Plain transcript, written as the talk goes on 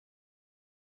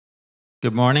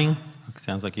Good morning.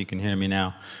 Sounds like you can hear me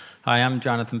now. Hi, I'm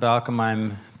Jonathan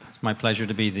Balcom. It's my pleasure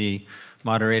to be the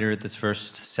moderator at this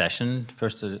first session.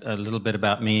 First, a little bit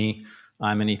about me.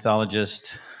 I'm an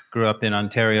ethologist, grew up in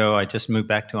Ontario. I just moved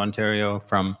back to Ontario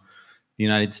from the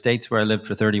United States, where I lived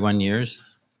for 31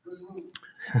 years.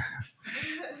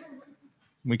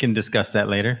 We can discuss that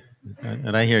later,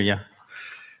 but I hear you.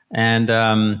 And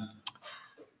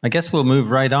I guess we'll move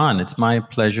right on. It's my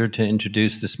pleasure to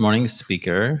introduce this morning's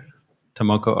speaker,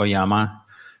 Tomoko Ohyama,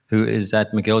 who is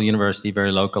at McGill University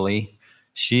very locally.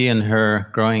 She and her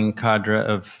growing cadre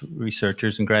of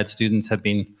researchers and grad students have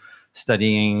been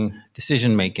studying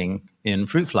decision-making in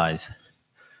fruit flies.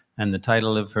 And the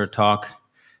title of her talk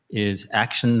is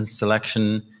Action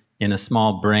Selection in a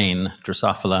Small Brain,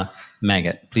 Drosophila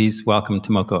Maggot. Please welcome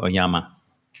Tomoko Ohyama.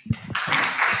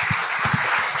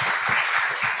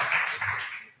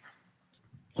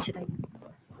 Should I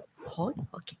hold?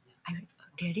 Okay, I'm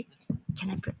ready. Can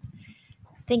I put?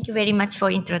 Thank you very much for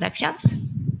introductions.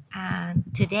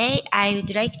 Today I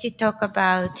would like to talk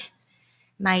about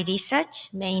my research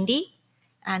mainly,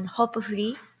 and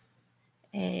hopefully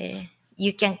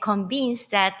you can convince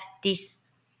that this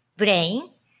brain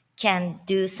can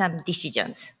do some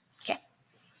decisions. Okay.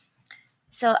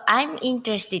 So I'm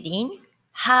interested in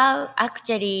how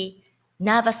actually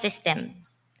nervous system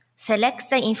selects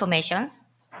the information,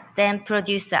 then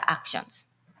produce the actions.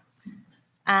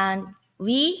 And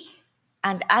we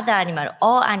and other animal,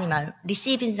 all animal,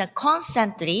 receiving the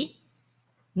constantly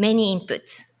many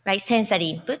inputs, right?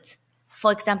 Sensory inputs.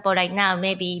 For example, right now,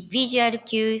 maybe visual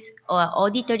cues or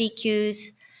auditory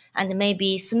cues, and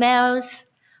maybe smells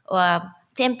or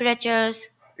temperatures.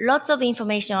 Lots of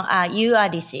information you are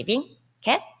receiving,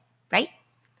 okay? Right?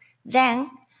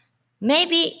 Then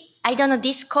maybe, I don't know,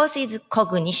 this causes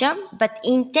cognition, but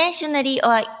intentionally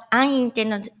or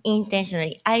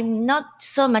unintentionally, I'm not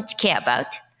so much care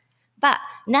about. But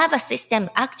nervous system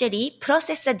actually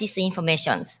processes these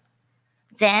informations.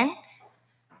 Then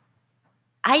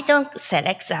I don't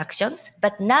select the actions,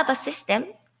 but nervous system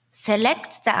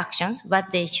selects the actions,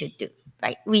 what they should do,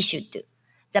 right? We should do.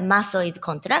 The muscle is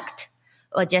contract,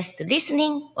 or just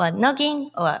listening, or nodding,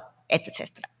 or etc.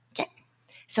 Okay,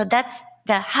 so that's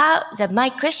my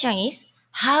question is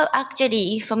how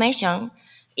actually information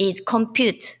is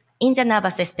computed in the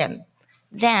nervous system,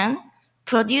 then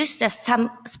produce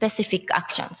some specific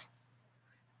actions.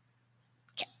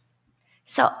 Okay,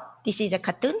 so this is a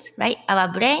cartoon, right? Our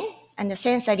brain and the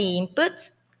sensory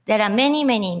inputs. There are many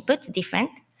inputs,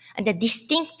 different, and the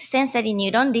distinct sensory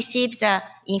neuron receives the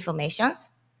information,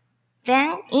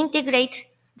 then integrate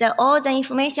all the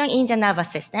information in the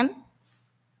nervous system.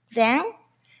 Then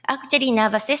actually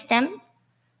nervous system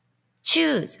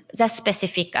choose the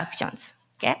specific actions,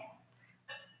 okay?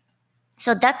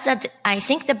 So that's, I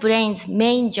think, the brain's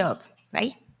main job,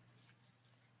 right?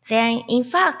 Then in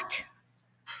fact,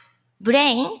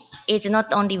 brain is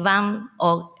not only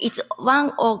it's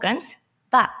one organ,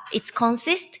 but it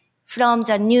consists from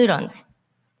the neurons,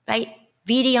 right?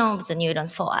 Billions of the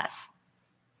neurons for us.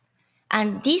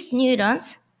 And these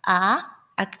neurons are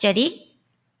actually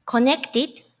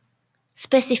connected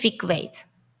specific ways.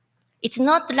 It's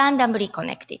not randomly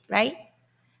connected, right?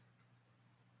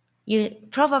 You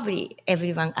probably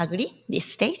everyone agree this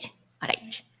stage? All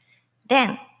right.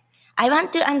 Then I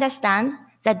want to understand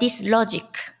that this logic,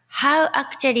 how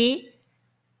actually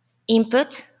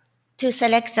input to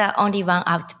select the only one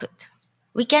output.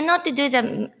 We cannot do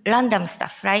the random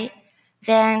stuff, right?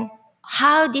 Then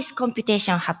how this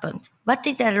computation happened? What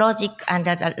is the logic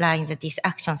underlying these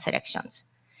action selections?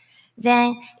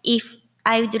 Then if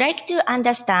I would like to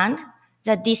understand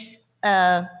that this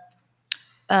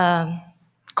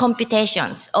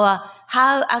computations or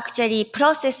how actually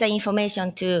process the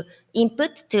information to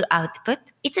input to output,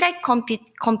 it's like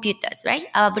computers, right?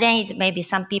 Our brain is, maybe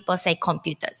some people say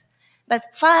computers. But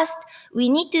first, we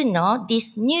need to know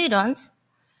these neurons,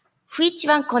 which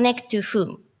one connect to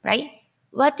whom, right?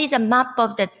 What is a map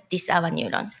of these our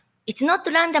neurons? It's not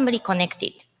randomly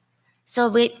connected.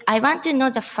 So I want to know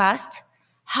the first,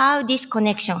 how this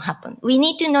connection happened. We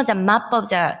need to know the map of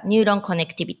the neuron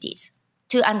connectivities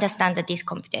to understand these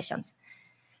computations.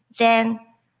 Then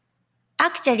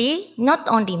actually, not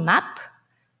only map,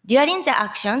 during the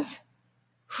actions,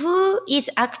 who is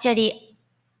actually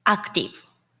active?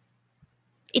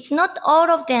 It's not all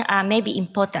of them are maybe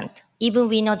important, even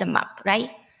we know the map,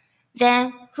 right?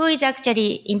 Then who is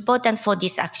actually important for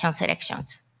these action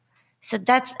selections? So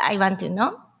that's I want to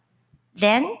know.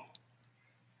 Then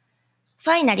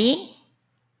finally,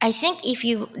 I think if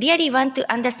you really want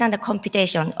to understand the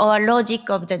computation or logic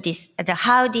of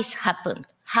how this happened,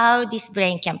 how this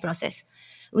brain can process,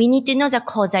 we need to know the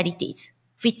causalities,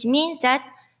 which means that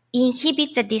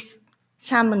inhibits this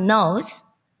some nodes,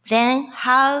 then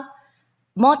how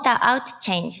motor out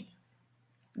changed.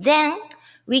 Then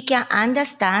we can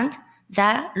understand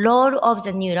the role of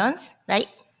the neurons, right?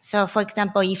 So for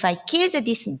example, if I kill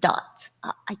this dot,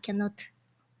 I cannot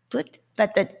put,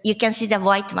 but you can see the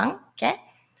white one, okay?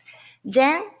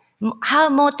 Then how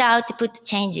motor output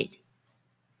changed.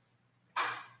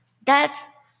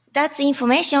 That's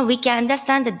information we can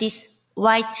understand that this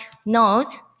white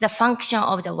nodes, the function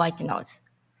of the white nodes.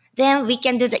 Then we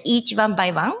can do the each one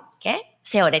by one, okay,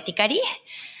 theoretically.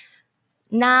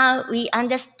 Now we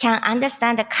can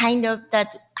understand the kind of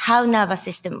how nervous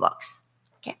system works,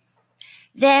 okay.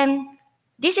 Then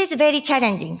this is very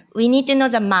challenging. We need to know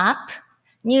the map,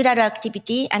 neural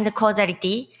activity, and the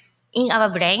causality in our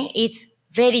brain. It's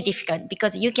very difficult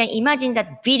because you can imagine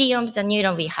that billions of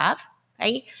neurons we have,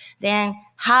 right? Then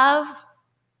how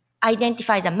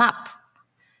identify the map,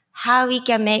 how we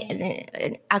can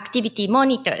make activity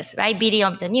monitors, right?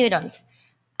 Billions of the neurons,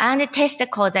 and test the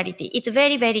causality. It's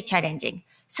very, very challenging.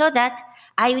 So that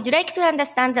I would like to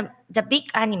understand the big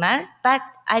animal, but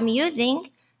I'm using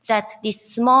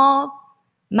this small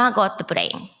maggot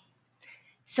brain.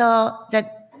 So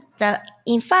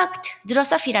in fact,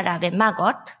 Drosophila larvae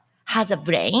maggot has a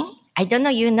brain. I don't know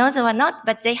you know or not,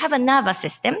 but they have a nervous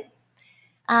system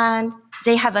and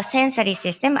they have a sensory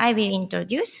system I will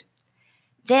introduce.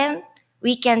 Then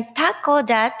we can tackle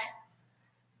that,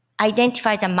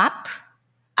 identify the map,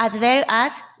 as well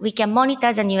as we can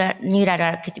monitor the neural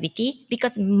activity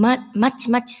because much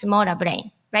smaller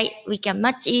brain, right? We can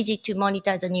much easy to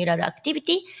monitor the neural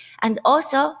activity, and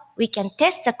also we can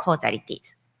test the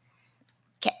causalities.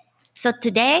 Okay, so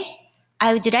today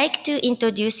I would like to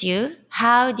introduce you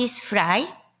how this fly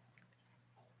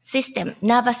system,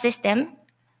 nervous system,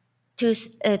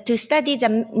 to study the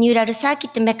neural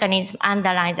circuit mechanism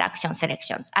underlies action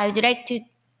selections. I would like to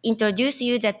introduce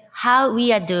you that how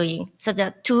we are doing, so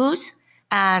the tools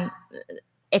and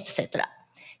etc.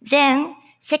 Then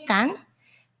second,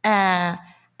 I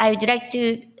would like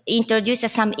to introduce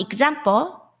some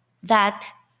example that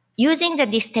using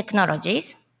these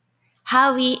technologies,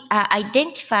 how we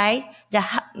identify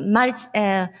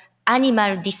the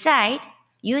animal decide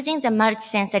using the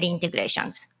multisensory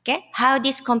integrations. Okay, how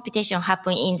this computation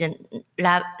happen in the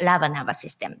larval nervous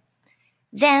system.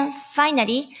 Then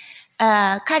finally,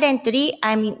 currently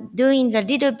I'm doing the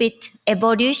little bit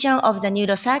evolution of the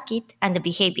neural circuit and the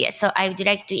behavior. So I would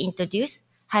like to introduce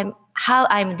how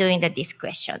I'm doing these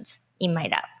questions in my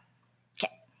lab.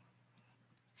 Okay.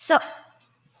 So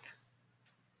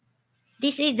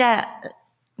this is the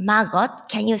maggot.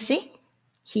 Can you see?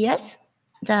 Here's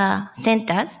the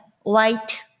centers,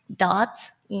 white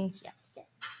dots in here.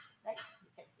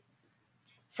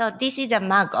 So this is a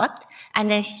maggot, and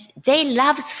then they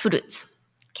love fruits.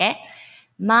 Okay,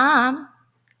 mom,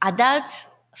 adults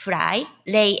fly,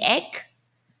 lay egg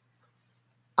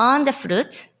on the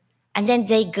fruit, and then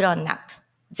they grown up.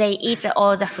 They eat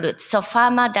all the fruits. So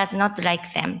farmer does not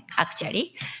like them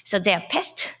actually. So they are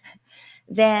pests.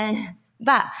 Then,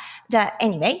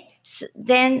 anyway,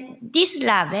 then this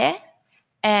larvae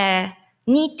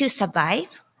need to survive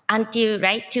until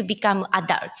to become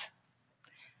adults.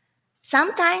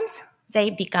 Sometimes they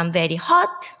become very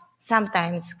hot,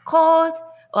 sometimes cold,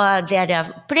 or there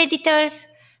are predators.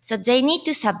 So they need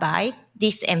to survive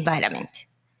this environment.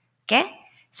 Okay?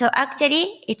 So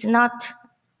actually, it's not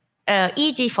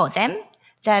easy for them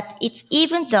that it's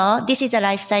even though this is the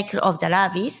life cycle of the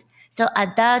larvae. So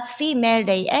adults, female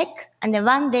lay egg, and then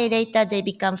 1 day later they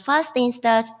become first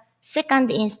instars, second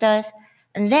instars,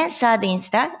 and then third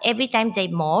instar. Every time they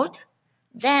mold.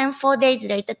 Then 4 days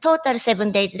later, total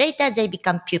 7 days later, they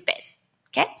become pupils.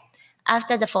 Okay?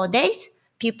 After the 4 days,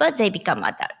 pupils, they become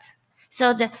adults.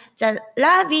 So the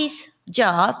larvae's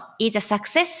job is to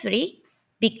successfully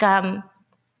become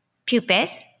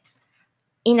pupils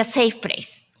in a safe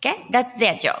place. Okay? That's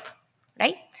their job,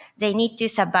 right? They need to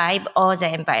survive all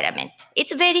the environment.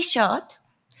 It's very short,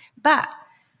 but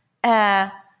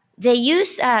they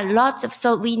use lots of,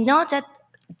 so we know that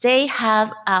they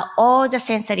have all the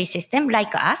sensory system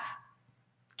like us.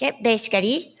 Okay,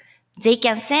 basically, they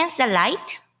can sense the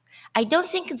light. I don't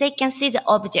think they can see the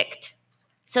object.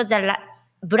 So the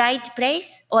bright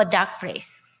place or dark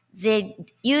place. They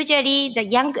usually, the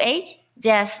young age,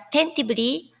 they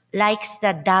tentatively likes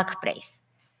the dark place.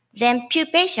 Then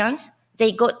pupations,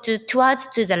 they go towards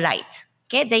the light.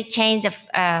 Okay, they change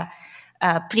the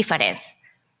preference.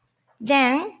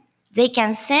 Then they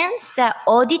can sense the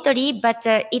auditory, but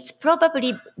it's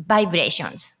probably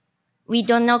vibrations. We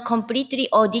don't know completely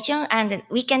audition, and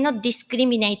we cannot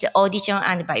discriminate audition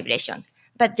and vibration.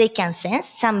 but they can sense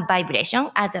some vibration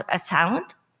as a sound.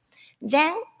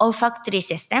 Then olfactory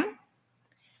system,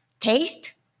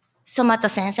 taste,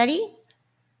 somatosensory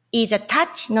is a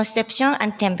touch, nociception,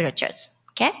 and temperatures.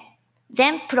 Okay.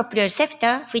 Then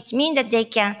proprioceptor, which means that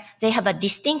they have a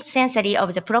distinct sensory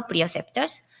of the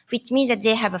proprioceptors, which means that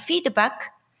they have a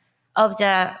feedback of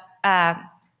the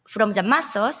from the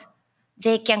muscles.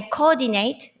 They can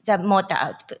coordinate the motor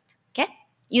output. Okay,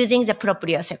 using the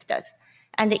proprioceptors,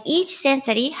 and each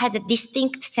sensory has a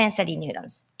distinct sensory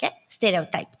neurons. Okay,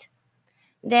 stereotyped.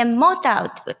 Then motor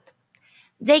output.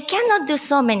 They cannot do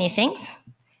so many things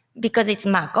because it's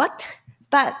maggot,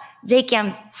 but they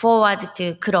can forward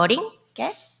to crawling,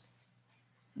 okay?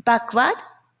 Backward,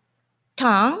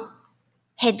 turn,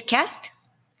 head cast,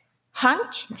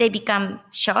 hunch, they become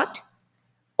short,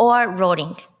 or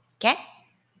rolling, okay?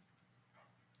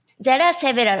 There are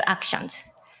several actions,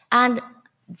 and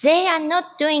they are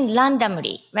not doing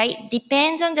randomly, right?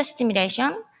 Depends on the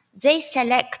stimulation. They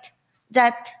select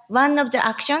that one of the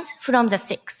actions from the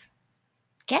 6.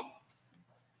 Okay?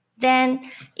 Then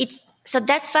so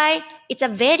that's why it's a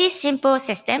very simple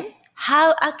system.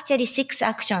 How actually 6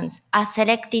 actions are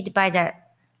selected by the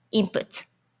input.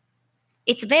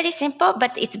 It's very simple,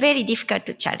 but it's very difficult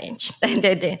to challenge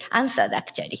the answer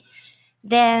actually.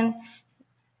 Then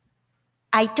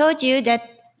I told you that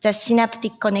the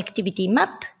synaptic connectivity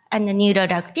map and the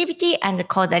neural activity and the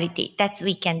causality that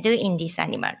we can do in this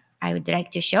animal. I would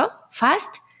like to show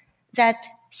first that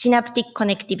synaptic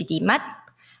connectivity map.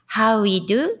 How we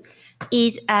do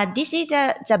is this is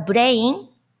the brain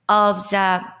of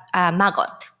the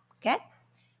maggot, okay?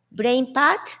 Brain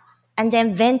part and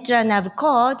then ventral nerve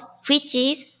cord, which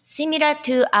is similar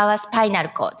to our spinal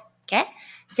cord, okay?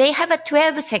 They have a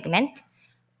 12 segment.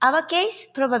 Our case,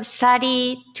 probably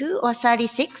 32 or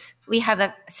 36, we have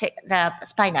the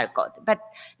spinal cord. But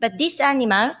this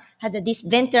animal has this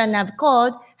ventral nerve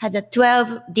cord, has a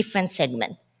 12 different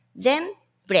segments. Then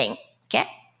brain, okay?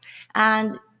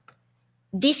 And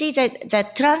this is the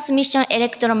transmission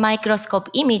electron microscope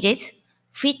images,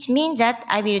 which means that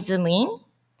I will zoom in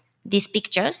these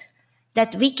pictures,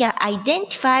 that we can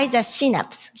identify the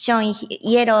synapse, showing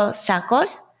yellow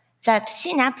circles. That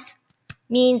synapse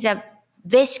means the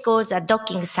vesicles are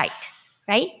docking site,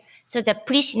 right? So the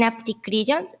presynaptic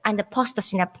regions and the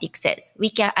postsynaptic cells, we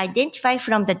can identify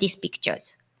from these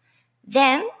pictures.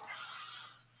 Then,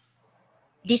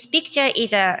 this picture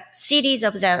is a series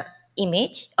of the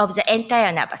image of the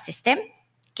entire nervous system,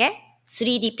 okay?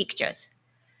 3D pictures.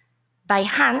 By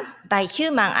hand, by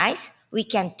human eyes, we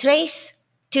can trace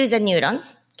to the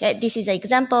neurons. Okay, this is an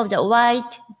example of the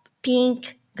white,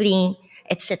 pink, green,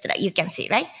 etc. You can see,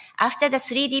 right? After the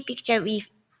 3D picture,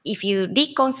 if you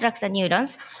reconstruct the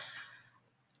neurons,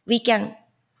 we can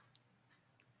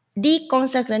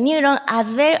reconstruct the neuron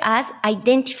as well as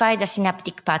identify the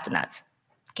synaptic partners.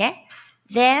 Okay?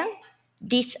 Then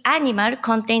this animal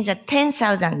contains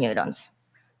 10,000 neurons.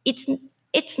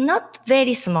 It's not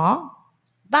very small,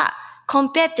 but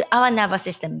compared to our nervous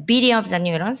system, billion of the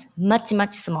neurons, much,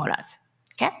 much smaller.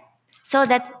 Okay? So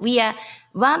that we are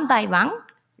one by one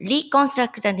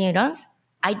reconstruct the neurons,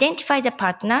 identify the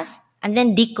partners, and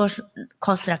then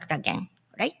reconstruct again,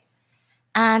 right?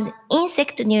 And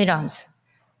insect neurons.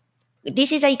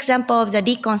 This is an example of the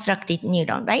reconstructed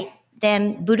neuron, right?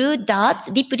 Then blue dots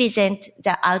represent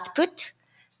the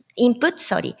input.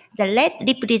 The red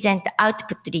represent the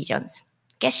output regions.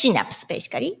 Okay, synapse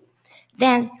basically.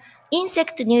 Then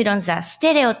insect neurons are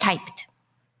stereotyped.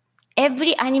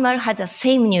 Every animal has the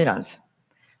same neurons.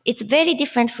 It's very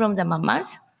different from the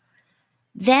mammals.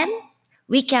 Then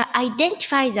we can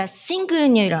identify the single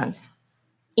neurons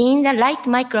in the light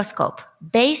microscope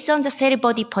based on the cell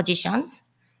body positions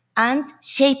and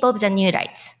shape of the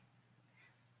neurites.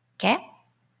 Okay?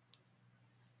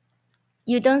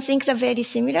 You don't think they're very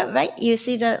similar, right? You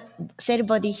see the cell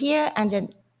body here and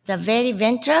then the very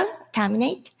ventral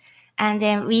terminate. And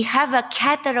then we have a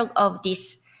catalog of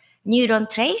this neuron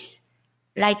trace,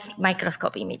 light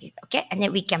microscope images, okay? And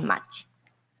then we can match.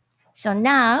 So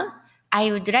now I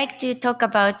would like to talk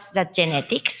about the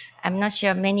genetics. I'm not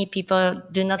sure many people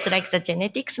do not like the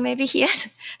genetics maybe here.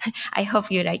 I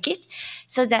hope you like it.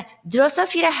 So the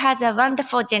Drosophila has a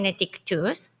wonderful genetic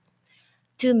tools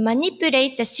to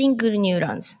manipulate the single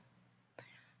neurons.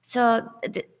 So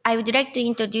I would like to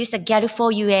introduce a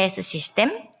GAL4 US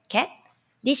system. Okay,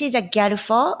 this is a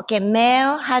GAL4. Okay,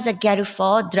 male has a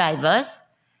GAL4 drivers,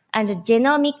 and the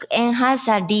genomic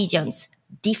enhancer regions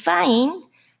define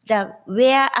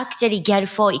where actually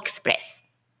GAL4 express.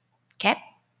 Okay,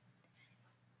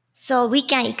 so we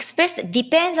can express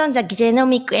depends on the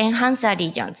genomic enhancer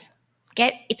regions.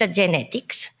 Okay, it's a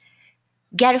genetics.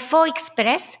 GAL4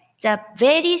 express the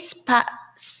very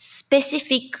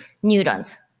specific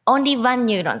neurons, only one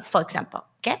neurons, for example,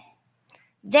 okay?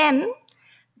 Then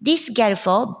this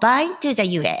GAL4 bind to the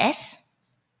UAS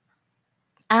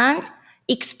and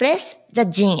express the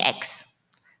gene X.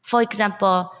 For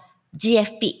example,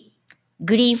 GFP,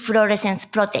 green fluorescence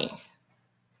proteins.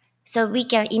 So we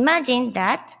can imagine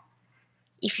that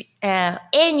if a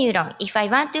neuron, if I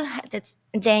want to,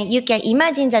 then you can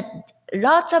imagine that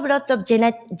lots of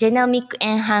genomic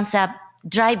enhancer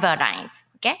driver lines,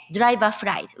 okay? Driver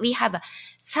flies. We have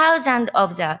thousands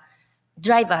of the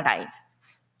driver lines.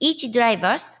 Each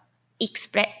drivers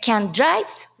can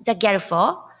drive the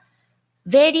GAL4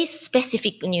 very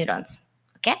specific neurons,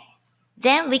 okay?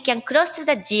 Then we can cross to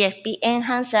the GFP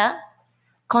enhancer,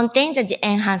 contain the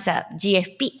enhancer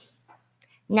GFP.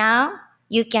 Now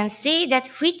you can see that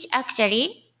which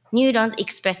actually neurons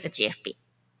express the GFP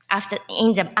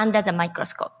under the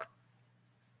microscope,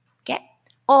 okay?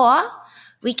 Or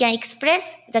we can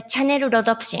express the channel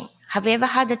rhodopsin. Have you ever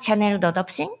heard the channel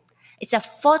rhodopsin? It's a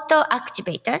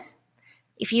photoactivators.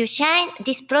 If you shine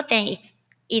this protein,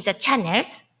 is a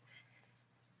channels.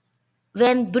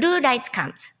 When blue light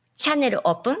comes, channel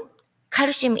open,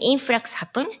 calcium influx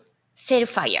happen, cell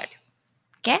fired.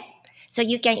 Okay? So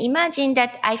you can imagine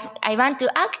that I want to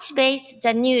activate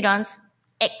the neurons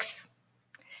X.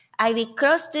 I will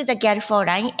cross to the GAL4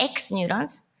 line, X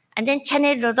neurons, and then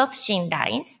channel rhodopsin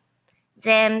lines.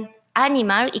 Then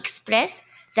animal express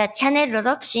the channel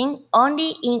rhodopsin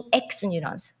only in X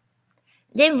neurons.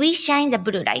 Then we shine the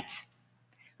blue lights.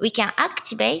 We can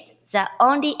activate the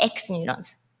only X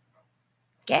neurons.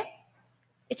 Okay?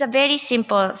 It's a very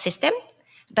simple system,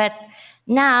 but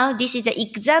now this is an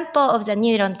example of the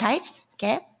neuron types,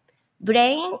 okay?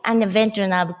 Brain and the ventral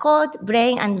nerve cord,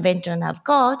 brain and ventral nerve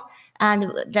cord,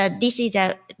 and this is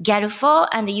a GAL4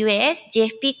 and the UAS,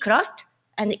 GFP crossed,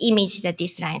 and image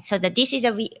this line. So this is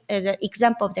the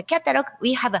example of the catalog.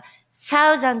 We have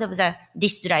thousands of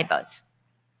these drivers.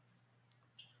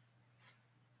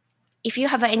 If you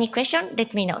have any question,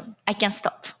 let me know. I can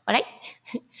stop, all right?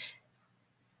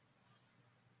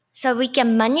 So we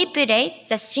can manipulate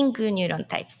the single neuron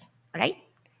types, right?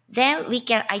 Then we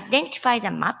can identify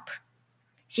the map,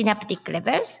 synaptic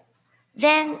levels.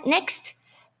 Then next,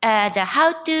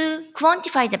 how to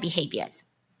quantify the behaviors.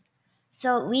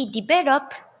 So we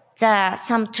develop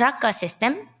some tracker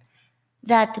system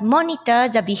that monitor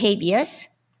the behaviors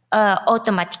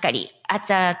automatically at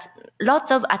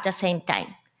the same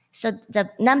time. So the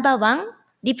number one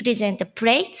represent the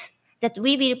plates that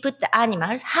we will put the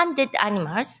animals, 100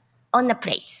 animals, on the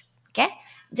plates, okay?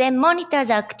 Then monitor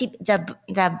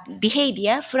the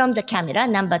behavior from the camera,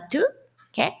 number two,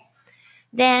 okay?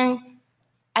 Then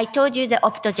I told you the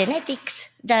optogenetics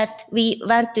that we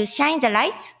want to shine the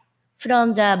light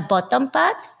from the bottom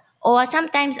part, or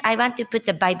sometimes I want to put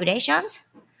the vibrations,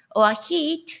 or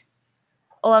heat,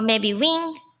 or maybe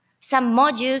wind. Some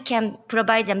module can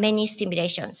provide the many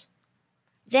stimulations.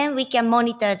 Then we can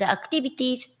monitor the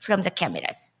activities from the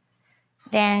cameras.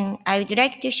 Then I would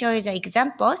like to show you the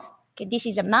examples. Okay, this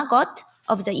is a maggot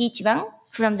of each one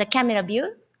from the camera view.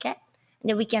 Okay, and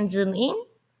then we can zoom in.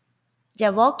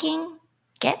 They're walking.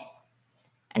 Okay,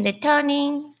 and they're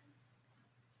turning.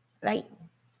 Right.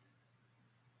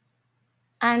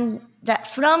 And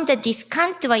from this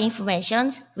contour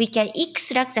information, we can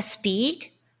extract the speed.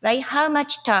 Right, how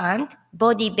much turned,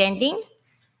 body bending,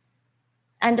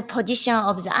 and the position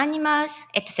of the animals,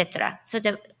 etc. So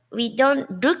we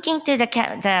don't look into the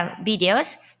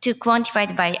videos to quantify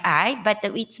it by eye, but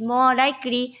it's more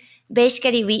likely,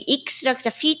 basically we extract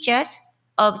the features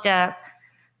from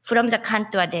the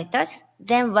contour data,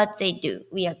 then what they do,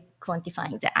 we are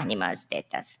quantifying the animals'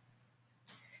 data.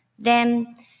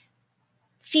 Then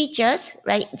features,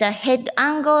 right, the head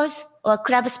angles or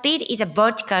crab speed is a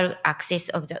vertical axis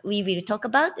we will talk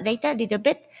about later a little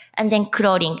bit, and then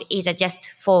crawling is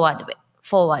just forward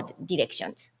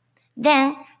directions.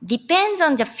 Then depends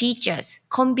on the features,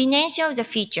 combination of the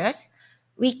features,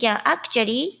 we can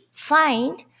actually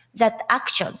find that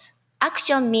actions.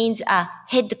 Action means a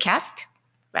head cast,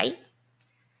 right?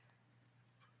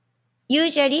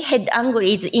 Usually head angle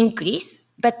is increased,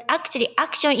 but actually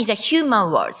action is a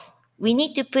human words. We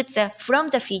need to put from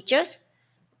the features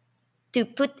to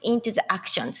put into the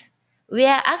actions. We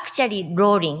are actually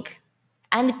rolling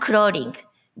and crawling.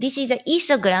 This is an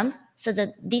histogram. So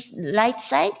this right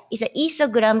side is an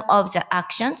histogram of the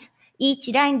actions. Each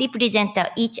line represents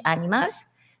each animals.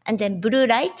 And then blue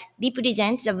light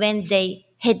represents when they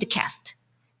head cast.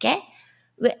 Okay?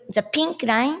 The pink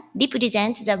line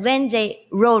represents when they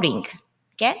rolling.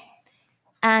 Okay?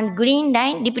 And green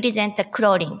line represents the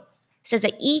crawling. So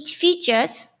the each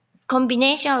features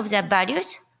combination of the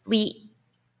values we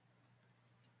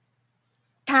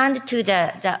turned to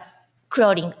the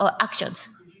crawling or actions.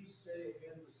 Could you say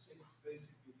again the 6 basic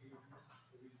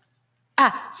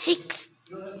behaviors? 6.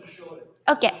 You don't have to show it.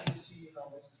 Okay. You see how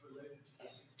this is related to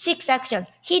the 6 actions.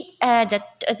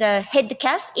 The head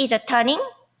cast is a turning,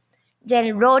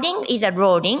 then rolling is a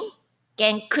rolling,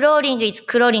 then crawling is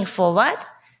crawling forward.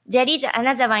 There is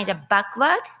another one is a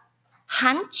backward,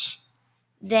 hunch,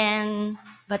 then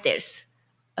what else?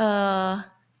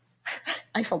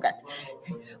 I forgot.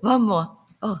 One more.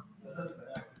 Oh.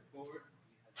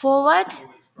 Forward,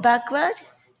 backward,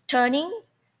 turning,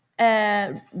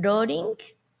 rolling.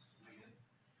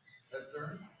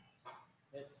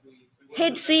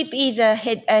 Head sweep is a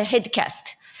head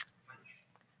cast.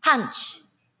 Hunch.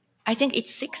 I think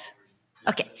it's 6.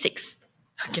 Okay, 6.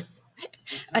 Okay.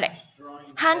 All right.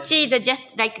 Hunch is just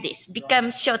like this,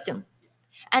 become shortened.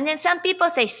 And then some people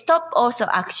say stop also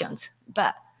actions,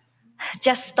 but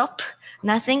just stop,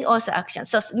 nothing also action.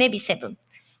 So maybe 7.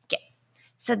 Okay.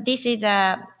 So this is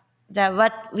the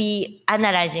what we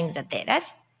analyzing the data.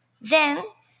 Then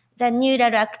the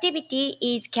neural activity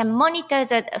is can monitor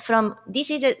that from this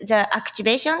is the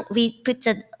activation. We put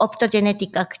the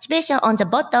optogenetic activation on the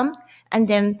bottom, and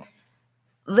then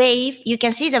wave, you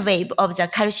can see the wave of the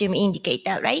calcium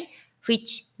indicator, right?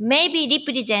 Which maybe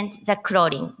represent the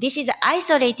crawling. This is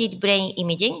isolated brain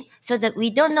imaging, so that we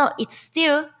don't know it's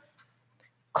still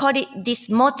this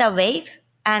motor wave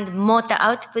and motor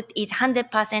output is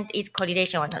 100% is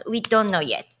correlation or not. We don't know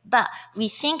yet, but we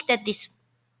think that this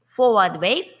forward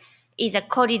wave is a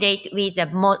correlate with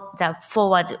the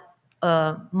forward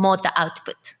motor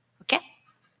output. Okay,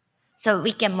 so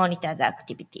we can monitor the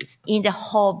activities in the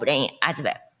whole brain as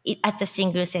well at the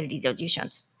single cell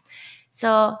resolutions.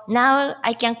 So now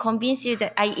I can convince you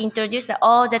that I introduced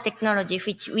all the technology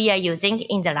which we are using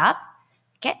in the lab.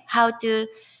 Okay, how to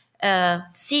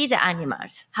see the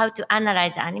animals, how to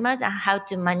analyze the animals, and how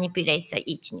to manipulate the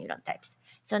each neuron types.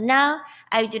 So now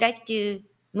I would like to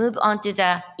move on to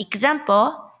the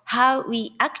example how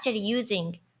we actually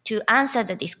using to answer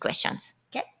these questions.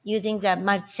 Okay, using the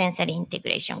multisensory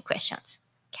integration questions.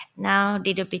 Okay, now a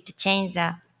little bit change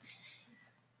the.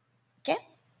 Okay,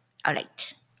 all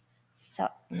right. So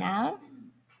now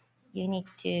you need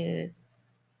to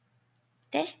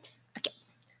test. Okay,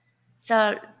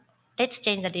 so let's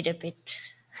change a little bit.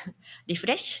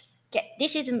 Refresh. Okay,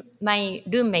 this is my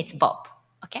roommate's Bob.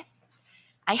 Okay,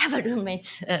 I have a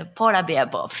roommate, polar bear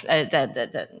Bob.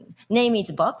 The name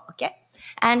is Bob. Okay,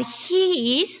 and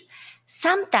he is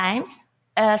sometimes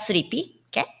sleepy.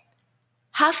 Okay,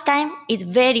 half time is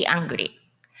very angry.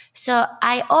 So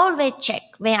I always check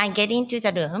when I get into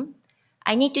the room.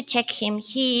 I need to check him.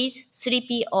 He is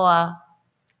sleepy or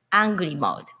angry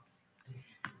mode,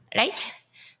 right?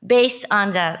 Based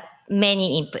on the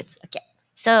many inputs. Okay.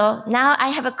 So now I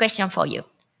have a question for you.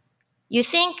 You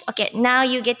think, okay, now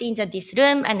you get into this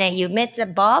room and then you met the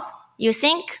Bob. You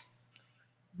think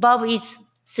Bob is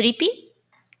sleepy?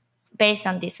 Based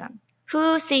on this one.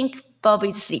 Who think Bob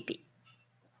is sleepy?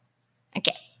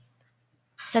 Okay.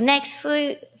 So next,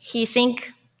 who he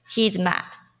think he's mad?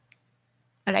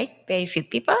 All right, very few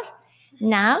people.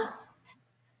 Now,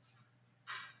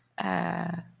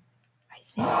 I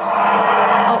think.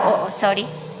 Oh, sorry.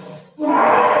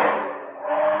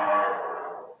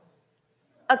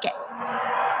 Okay.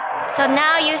 So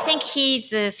now you think he's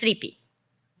sleepy?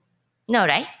 No,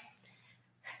 right?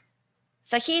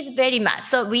 So he's very mad.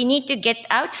 So we need to get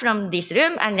out from this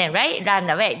room and then run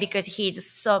away because he's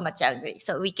so much angry.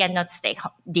 So we cannot stay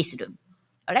this room.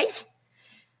 All right?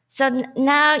 So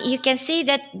now you can see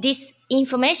that this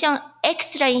information,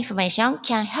 extra information,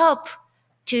 can help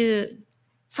to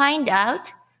find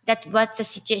out that what the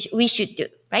situation we should do,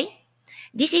 right?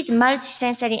 This is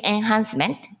multisensory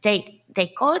enhancement, they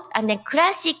call it, and then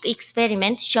classic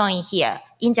experiment showing here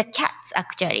in the cats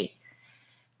actually.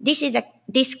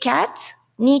 This cat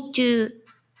need to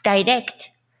direct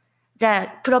the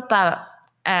proper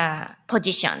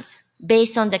positions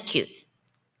based on the cues.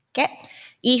 Okay,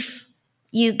 if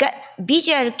you got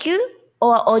visual cue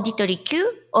or auditory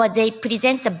cue, or they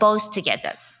present the both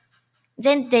together,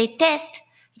 then they test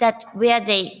that where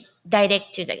they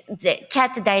direct to the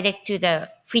cat direct to the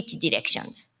which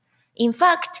directions. In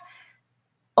fact,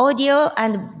 audio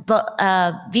and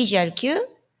visual cue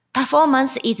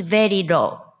performance is very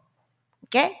low.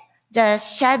 Okay, the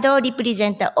shadow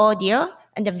represent the audio,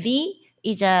 and the V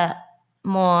is a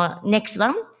more next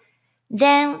one.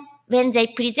 Then when they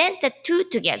present the two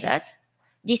together,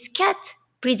 this cat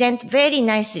present very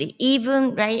nicely,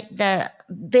 even right the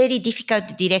very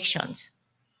difficult directions.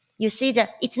 You see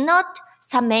that it's not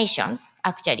summations,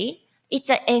 actually. It's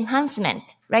an enhancement,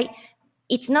 right?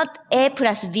 It's not A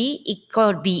plus B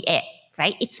equal BA,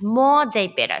 right? It's more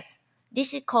diverse.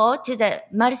 This is called to the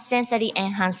multisensory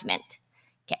enhancement.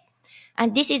 Okay.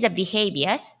 And this is the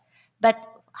behaviors. But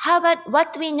how about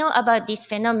what we know about this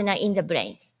phenomena in the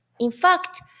brain? In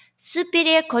fact,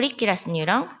 superior colliculus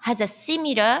neuron has a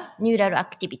similar neural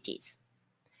activities.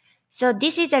 So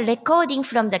this is a recording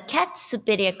from the cat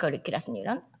superior colliculus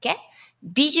neuron. Okay.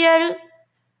 Visual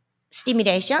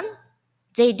stimulation,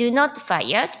 they do not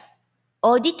fire.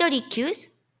 Auditory cues,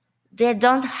 they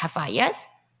don't have fires.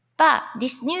 But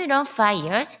this neuron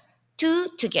fires two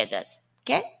together.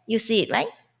 Okay, you see it, right?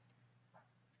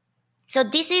 So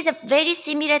this is very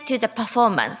similar to the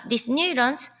performance. This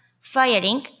neurons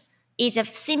firing is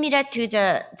similar to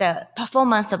the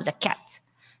performance of the cat.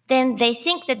 Then they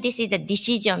think that this is a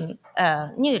decision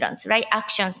neurons, right?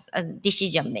 Actions,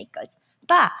 decision makers.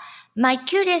 But my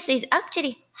curious is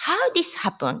actually how this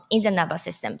happened in the nervous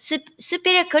system.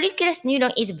 Superior colliculus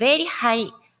neuron is very high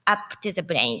up to the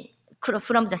brain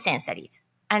from the sensories.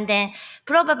 And then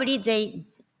probably they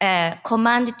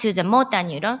command to the motor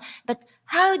neuron, but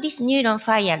how this neuron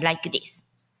fire like this?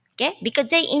 Okay, because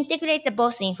they integrate the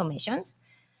both informations,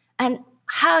 and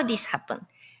how this happen?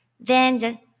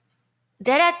 Then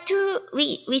there are two.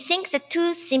 We think the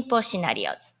two simple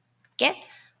scenarios. Okay,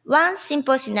 one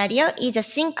simple scenario is a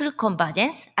single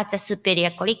convergence at the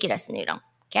superior colliculus neuron.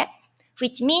 Okay,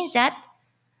 which means that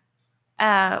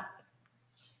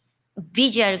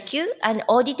visual cue and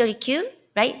auditory cue,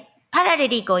 right,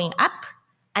 parallelly going up,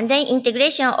 and then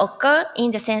integration occur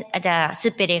in the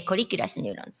superior colliculus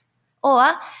neurons.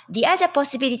 Or the other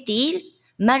possibility is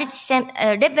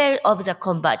level of the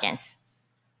convergence,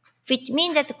 which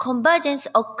means that convergence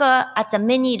occur at the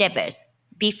many levels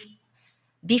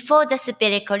before the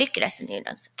superior colliculus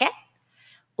neurons. Okay,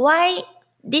 why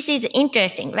this is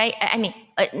interesting, right? I mean,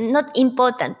 not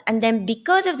important. And then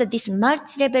because of this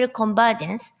multi-level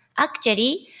convergence,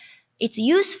 actually, it's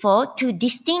useful to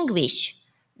distinguish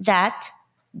that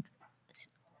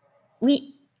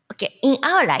in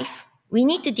our life, we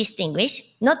need to distinguish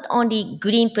not only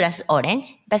green plus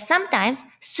orange, but sometimes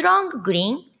strong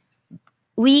green,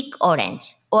 weak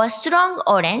orange, or strong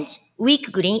orange,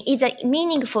 weak green is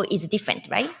meaningful, is different,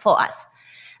 right, for us.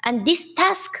 And this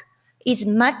task is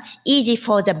much easy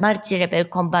for the multi-level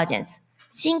convergence.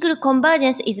 Single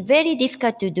convergence is very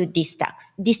difficult to do this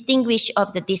task, distinguish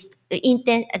of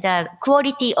the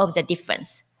quality of the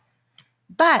difference.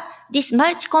 But this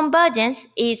multi-convergence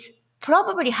is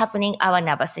probably happening in our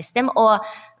nervous system or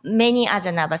many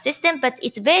other nervous system, but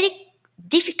it's very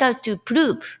difficult to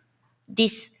prove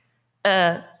this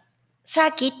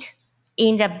circuit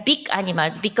in the big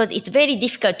animals because it's very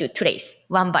difficult to trace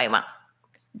one by one.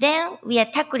 Then we are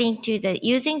tackling to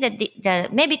using the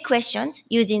maybe questions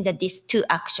using these two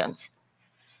actions.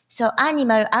 So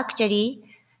animal actually,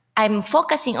 I'm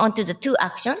focusing onto the two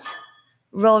actions,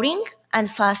 rolling and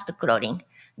fast crawling.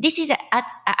 This is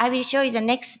I will show you the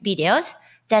next videos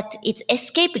that it's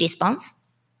escape response.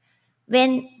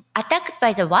 When attacked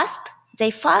by the wasp,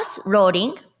 they first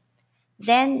rolling,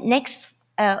 then next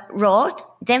rolled,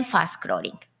 then fast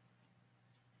crawling.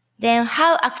 Then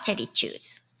how actually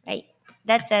choose, right?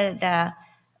 That's the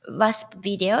wasp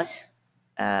videos.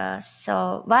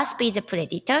 So wasp is the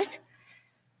predators.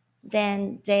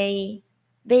 Then they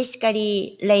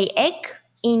basically lay egg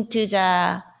into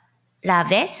the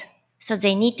larvae. So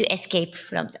they need to escape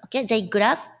from them. Okay, they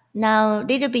grab, now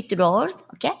little bit roll,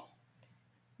 okay?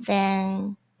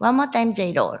 Then one more time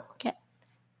they roll, okay?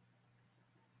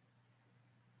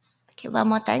 Okay, one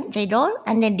more time they roll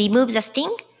and then remove the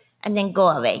sting and then go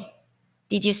away.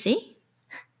 Did you see?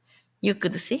 You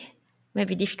could see.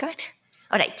 Maybe difficult.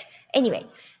 All right. Anyway,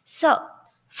 so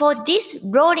for these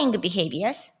rolling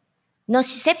behaviors,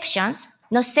 nociceptors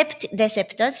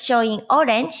showing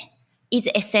orange is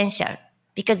essential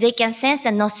because they can sense the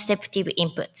nociceptive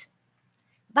input.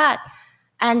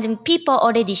 And people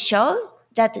already show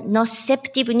that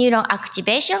nociceptive neuron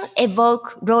activation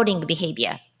evoke rolling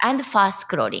behavior and fast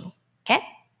crawling. Okay?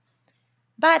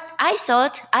 But I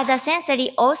thought other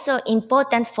sensory also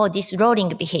important for these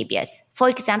rolling behaviors. For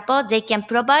example, they can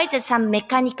provide some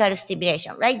mechanical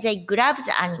stimulation, right? They grab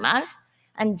the animals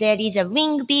and there is a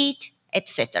wing beat,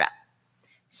 etc.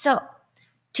 So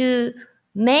to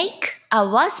make a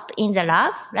wasp in the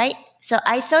lab, right? So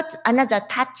I thought another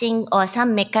touching or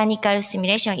some mechanical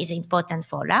stimulation is important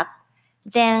for lab.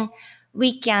 Then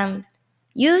we can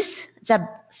use the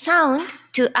sound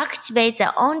to activate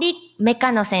the only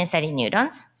mechanosensory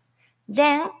neurons.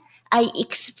 Then I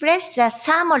express the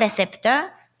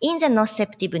thermoreceptor in the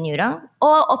nociceptive neuron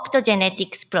or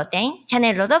optogenetics protein,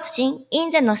 channel rhodopsin in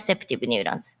the nociceptive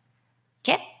neurons.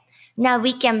 Okay? Now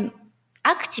we can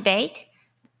activate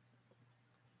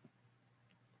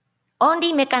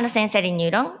only mechanosensory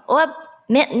neuron or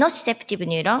nociceptive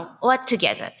neuron or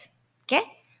together. Okay?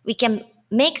 We can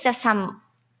make some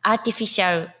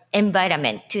artificial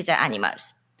environment to the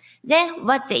animals. Then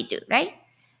what they do, right?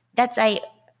 That's I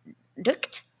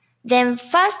looked. Then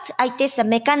first I test the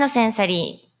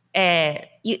mechanosensory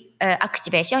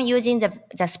activation using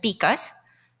the speakers.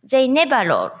 They never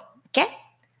roll. Okay?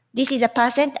 This is a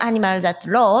percent animal that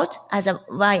rolled as a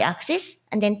y-axis,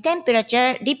 and then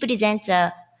temperature represents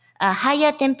a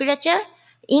higher temperature,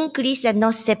 increase the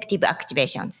nociceptive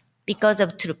activations because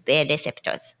of TRPA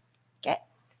receptors. Okay.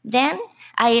 Then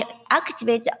I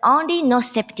activate only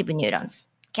nociceptive neurons.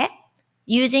 Okay.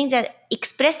 Using the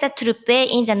express the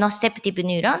TRPA in the nociceptive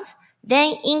neurons,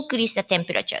 then increase the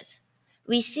temperatures.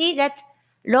 We see that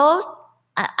load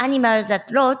animals that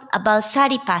load about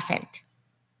 30%.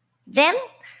 Then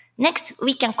next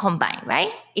we can combine,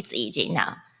 right? It's easy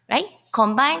now, right?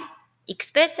 Combine,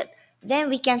 express it. Then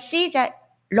we can see the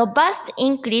robust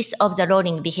increase of the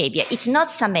rolling behavior. It's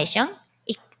not summation.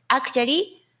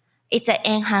 It's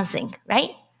enhancing,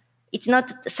 right? It's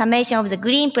not summation of the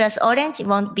green plus orange. It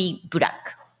won't be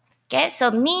black. Okay,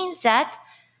 so means that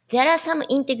there are some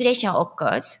integration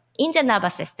occurs in the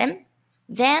nervous system.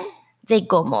 Then they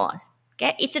go more.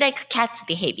 Okay, it's like cat's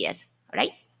behaviors,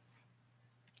 right?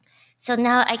 So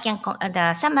now I can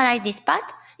summarize this part.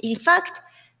 In fact,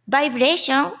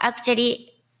 vibration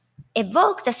actually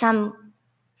evokes some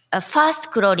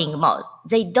fast crawling mode.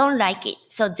 They don't like it,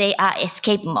 so they are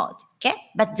escape mode. Okay,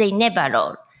 but they never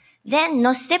roll. Then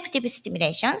nociceptive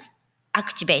stimulations,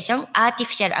 activation,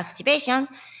 artificial activation,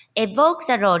 evoke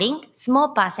the rolling, small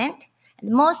percent.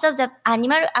 Most of the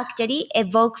animal actually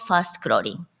evoke fast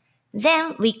crawling.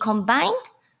 Then we combined,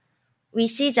 we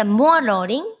see the more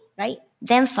rolling, right?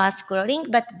 Then fast crawling,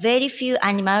 but very few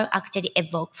animals actually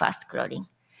evoke fast crawling.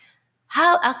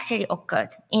 How actually occurred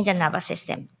in the nervous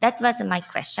system? That was my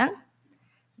question.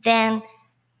 Then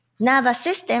nervous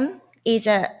system is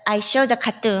I show the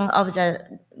cartoon of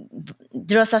the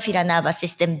Drosophila nervous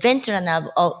system, ventral nerve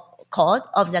cord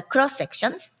of the cross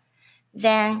sections.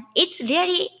 Then it's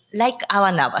really like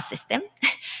our nervous system.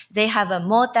 They have a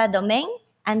motor domain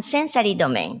and sensory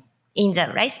domain in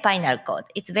the right spinal cord.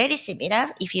 It's very similar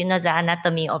if you know the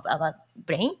anatomy of our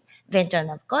brain, ventral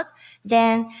nerve cord.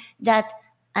 Then the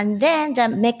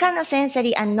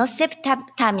mechanosensory and nociceptive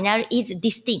terminal is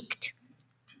distinct.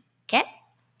 Okay?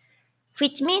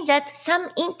 Which means that some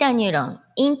interneuron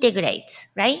integrates,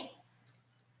 right,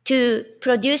 to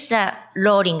produce the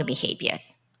rolling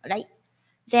behaviors, right?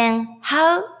 Then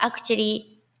how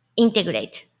actually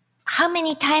integrate? How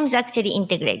many times actually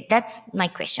integrate? That's my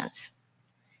questions,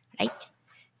 right?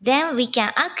 Then we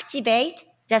can activate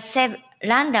the cell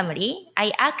randomly.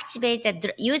 I activate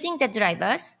using the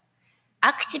drivers,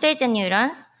 activate the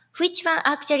neurons. Which one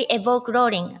actually evoke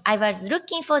rolling? I was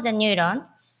looking for the neuron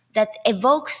that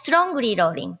evoke strongly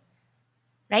rolling,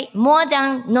 right? More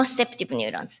than nociceptive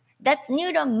neurons. That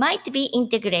neuron might be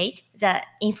integrate the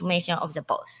information of the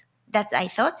both. That I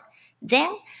thought.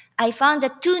 Then I found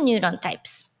the two neuron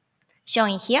types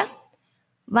showing here.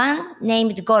 One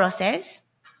named Goro cells,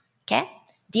 okay?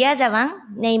 The other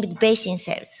one named Basin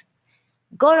cells.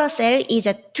 Goro cell is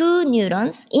a two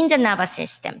neurons in the nervous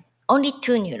system, only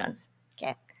two neurons,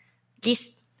 okay?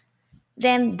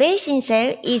 Then Basin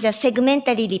cell is a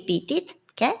segmentally repeated,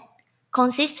 okay?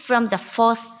 Consists from the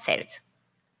 4 cells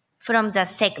from the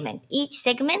segment. Each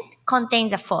segment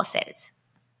contains the 4 cells.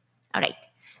 All right.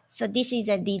 So this is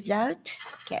a result,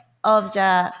 okay, of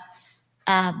the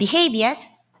behaviors.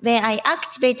 When I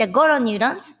activate the Goro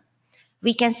neurons,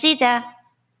 we can see the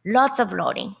lots of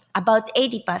rolling, about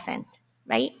 80%,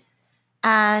 right?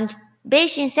 And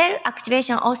Basin cell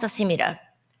activation also similar.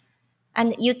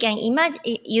 And you can imagine,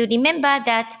 you remember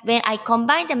that when I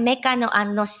combine the mechano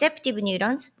and nociceptive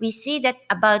neurons, we see that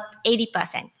about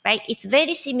 80%, right? It's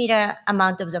very similar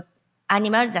amount of the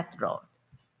animals that roll.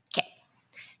 Okay.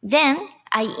 Then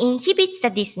I inhibit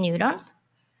these neurons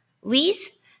with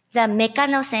the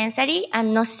mechanosensory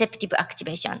and nociceptive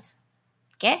activations.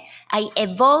 Okay. I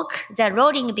evoke the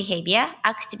rolling behavior,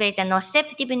 activate the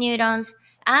nociceptive neurons,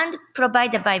 and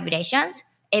provide the vibrations,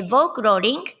 evoke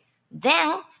rolling,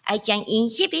 then I can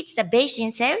inhibit the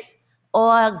Basin cells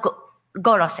or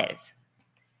Goro cells.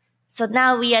 So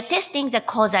now we are testing the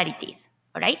causalities,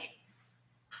 all right?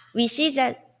 We see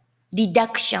the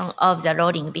reduction of the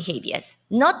rolling behaviors,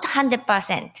 not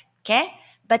 100%, okay?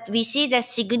 But we see the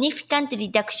significant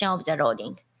reduction of the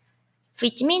rolling.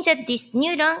 which means that this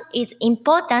neuron is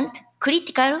important,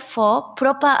 critical for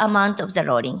proper amount of the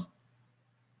loading.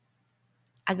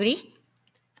 Agree?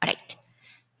 All right.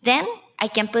 Then I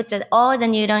can put all the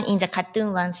neuron in the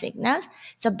cartoon one signal.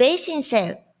 So Bayesian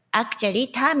cell actually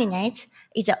terminates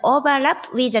is an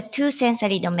overlap with the two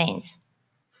sensory domains.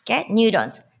 Okay,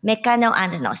 neurons, mechano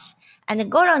and nosh. And the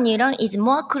Goro neuron is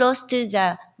more close to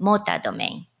the motor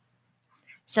domain.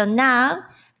 So now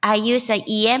I use the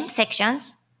EM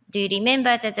sections. Do you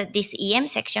remember that these EM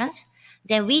sections?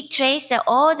 Then we trace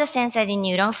all the sensory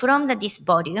neuron from this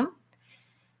volume.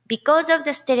 Because of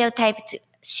the stereotyped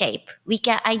shape, we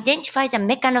can identify the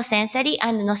mechanosensory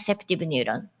and nociceptive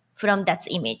neuron from that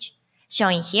image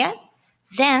showing here.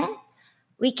 Then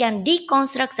we can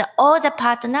reconstruct all the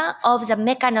partner of the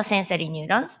mechanosensory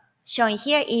neurons. Showing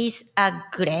here is a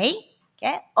gray.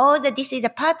 Okay, this is a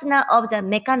partner of the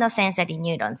mechanosensory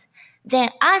neurons. Then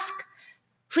ask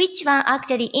which one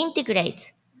actually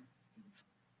integrates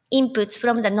inputs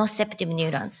from the nociceptive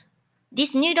neurons.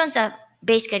 These neurons are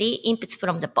basically inputs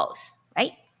from the both,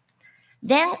 right?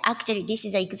 Then actually this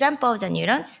is an example of the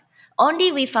neurons.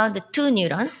 Only we found the two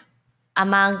neurons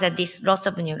among these lots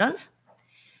of neurons.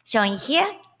 Showing here,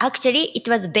 actually it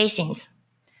was Bayesian.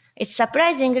 It's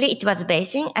surprisingly it was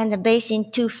Bayesian, and the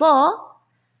Bayesian 2-4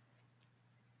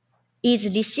 is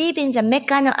receiving the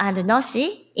mechano and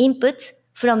noshi inputs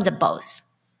from the both,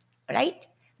 right?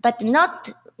 But not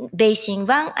Bayesian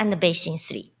 1 and Bayesian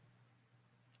 3.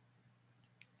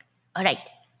 All right.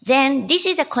 Then this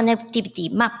is a connectivity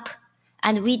map,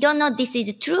 and we don't know this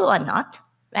is true or not,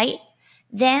 right?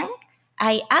 Then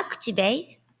I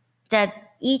activate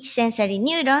each sensory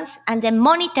neurons and then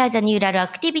monitor the neural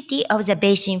activity of the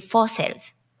Bayesian 4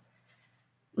 cells.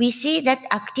 We see that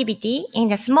activity in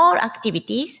the small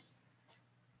activities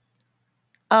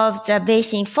of the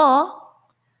Bayesian 4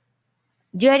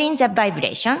 during the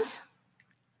vibrations.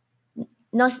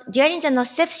 During the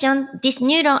nociception, this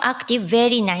neuron active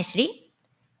very nicely.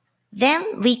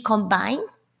 Then we combine,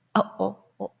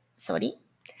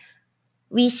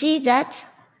 we see that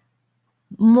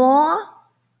more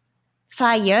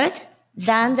fired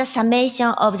than the summation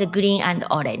of the green and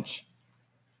orange.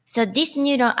 So this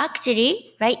neuron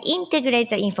actually, right, integrates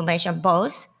the information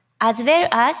both, as well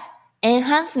as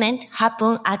enhancement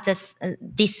happen at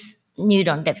this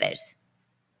neuron levels.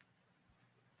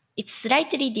 It's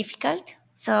slightly difficult,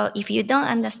 so if you don't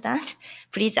understand,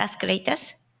 please ask later,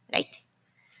 right?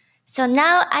 So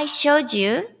now I showed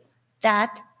you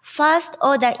that first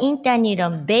order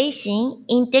interneuron Bayesian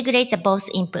integrates both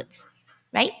inputs,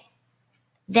 right?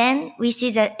 Then we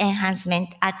see the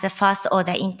enhancement at the first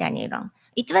order interneuron.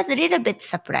 It was a little bit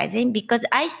surprising because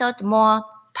I thought more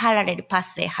parallel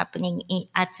pathway happening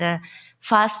at the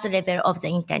first level of the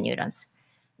interneurons.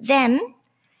 Then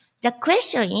the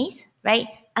question is, right,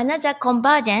 another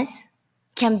convergence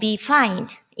can be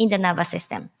found in the nervous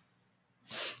system.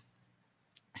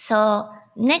 So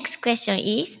next question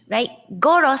is, right,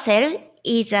 Goro cell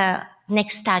is a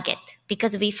next target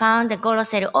because we found the Goro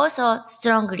cell also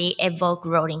strongly evoke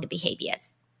rolling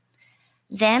behaviors.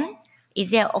 Then,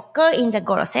 is there occur in the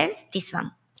Goro cells? This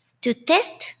one. To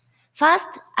test, first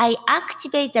I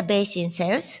activate the Bayesian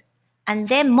cells and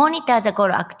then monitor the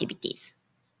Goro activities.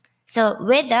 So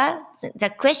the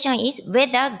question is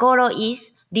whether Goro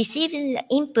is receiving the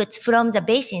input from the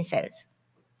Bayesian cells.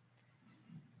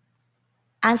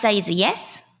 Answer is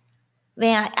yes.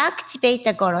 When I activate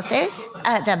the Goro cells,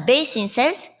 the Bayesian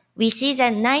cells, we see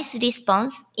the nice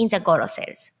response in the Goro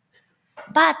cells.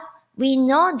 But we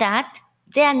know that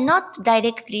they are not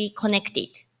directly connected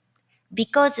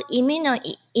because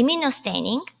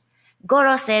immunostaining,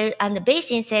 Goro cell and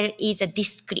Bayesian cell is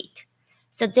discrete.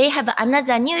 So they have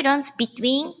another neurons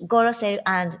between Goro cell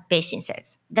and Bayesian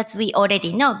cells. That we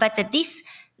already know. But this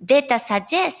data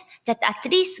suggests that at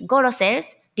least Goro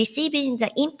cells receiving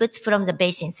the inputs from the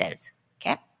Bayesian cells.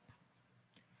 Okay.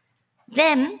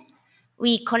 Then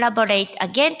we collaborate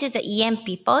again to the EM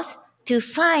peoples to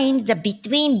find the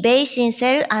between Bayesian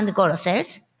cell and Goro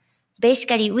cells.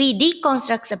 Basically, we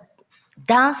reconstruct the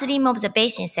downstream of the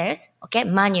Bayesian cells, okay,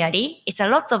 manually. It's a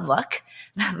lot of work.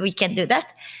 We can do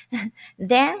that.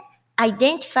 Then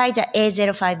identify the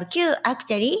A05Q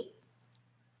actually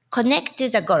connect to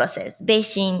the Goro cells.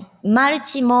 Bayesian,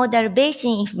 multimodal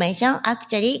Bayesian information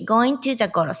actually going to the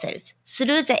Goro cells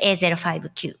through the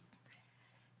A05Q.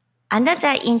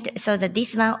 Another, so that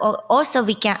this one also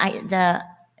we can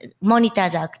monitor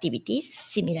the activities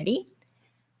similarly.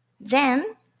 Then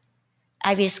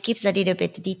I will skip a little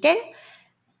bit detail.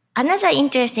 Another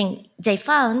interesting they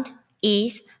found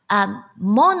is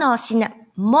monosensory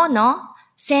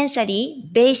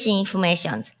Bayesian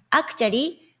informations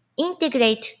actually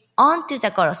integrate onto the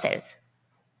Goro cells.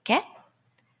 Okay?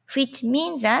 Which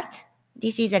means that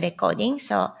this is a recording,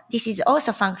 so this is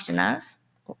also functional.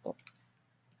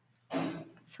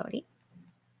 Sorry.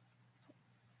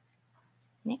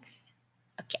 Next.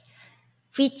 Okay.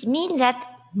 Which means that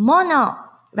mono,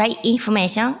 right,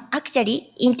 information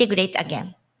actually integrate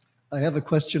again. I have a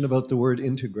question about the word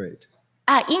integrate.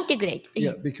 Integrate.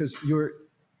 Yeah, because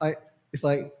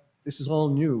this is all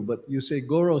new, but you say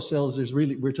Goro cells,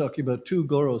 we're talking about 2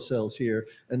 Goro cells here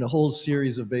and a whole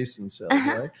series of basin cells,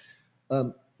 right?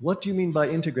 What do you mean by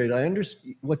integrate? I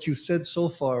understand what you said so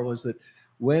far was that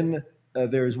when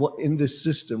in this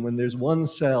system, when there's one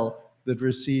cell that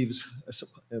receives,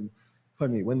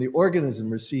 when the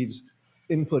organism receives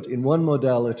input in one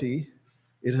modality,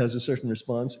 it has a certain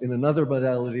response. In another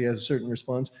modality, it has a certain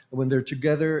response. And when they're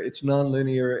together, it's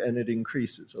nonlinear and it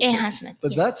increases. Okay? Enhancement.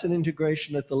 But that's an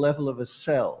integration at the level of a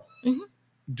cell. Mm-hmm.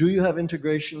 Do you have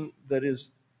integration that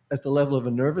is at the level of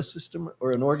a nervous system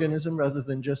or an organism rather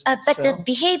than just but cell? the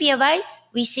behavior-wise,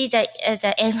 we see the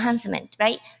enhancement,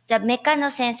 right? The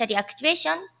mechanosensory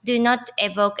activation do not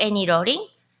evoke any rolling.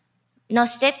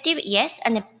 Nociceptive, yes,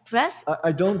 and plus.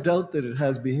 I don't doubt that it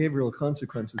has behavioral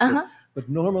consequences, but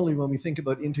normally when we think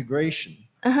about integration,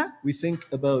 we think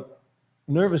about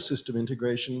nervous system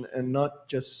integration and not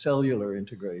just cellular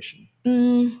integration.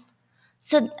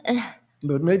 So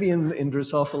But maybe in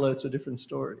Drosophila it's a different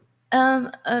story.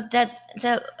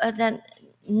 the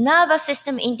nervous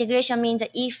system integration means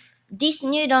that if this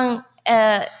neuron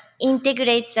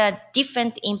integrates a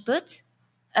different input,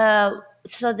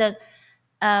 so that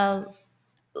I'll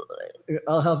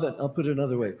put it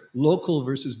another way: local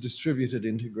versus distributed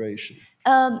integration.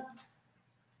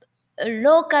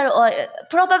 Local or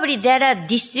probably they are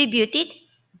distributed,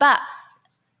 but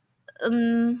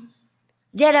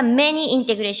there are many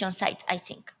integration sites, I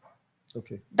think.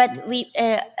 Okay. But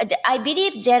I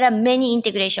believe there are many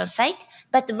integration sites,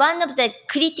 but one of the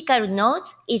critical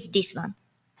nodes is this one.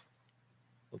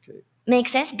 Okay.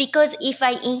 Makes sense? Because if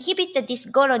I inhibit these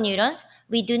Goro neurons,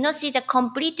 we do not see the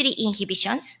completely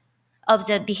inhibitions of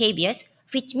the behaviors,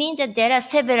 which means that there are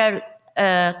several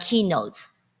key nodes.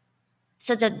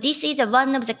 So that this is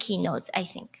one of the key nodes, I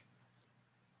think.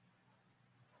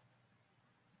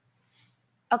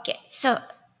 Okay, so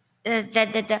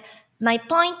my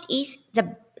point is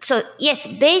yes,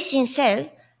 basin cell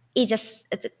is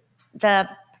the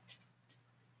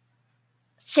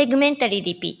segmentally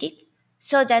repeated,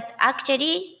 so that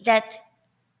actually that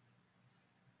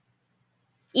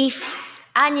if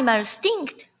animals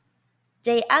stinged,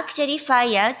 they actually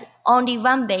fired only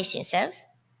one basin cells,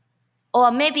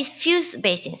 or maybe few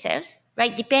basin cells,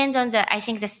 right? Depends on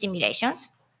the stimulations.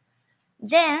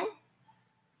 Then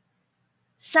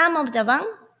some of the one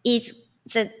is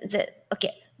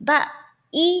but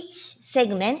each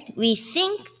segment we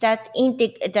think that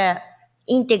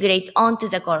integrate onto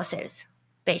the Goro cells,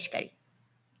 basically.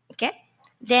 Okay?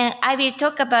 Then I will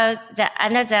talk about the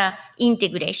another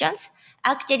integrations.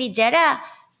 Actually, there are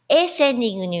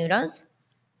ascending neurons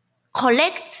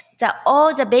collect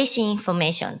all the basin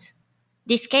informations.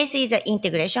 This case is an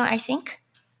integration, I think.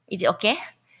 Is it okay?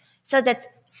 So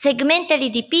that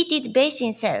segmentally repeated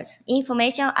basin cells,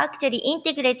 information actually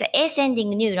integrates the ascending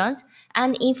neurons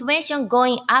and information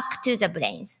going up to the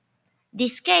brains.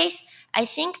 This case, I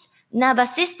think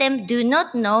nervous system do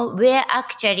not know where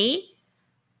actually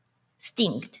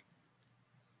stinged.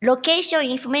 Location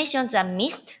informations are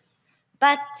missed,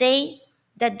 but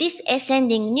these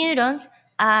ascending neurons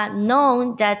are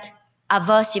known that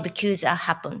aversive cues are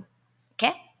happen.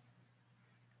 Okay?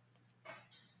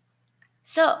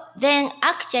 So then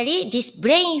actually this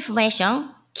brain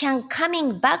information can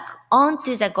coming back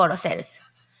onto the Goro cells.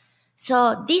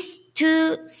 So these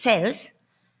 2 cells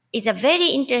is a very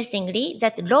interestingly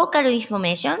that local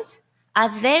informations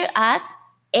as well as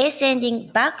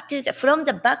ascending back from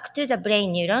the back to the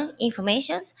brain neuron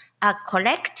informations are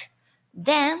correct.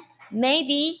 Then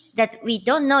maybe that we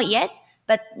don't know yet,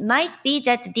 but might be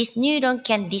that this neuron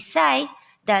can decide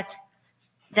that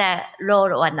the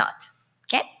role or not.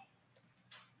 Okay?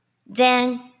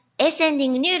 Then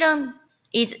ascending neuron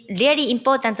is really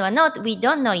important or not, we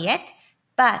don't know yet.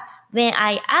 But when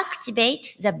I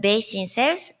activate the basin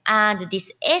cells and this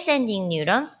ascending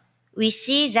neuron, we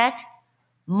see that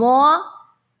more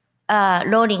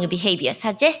rolling behavior,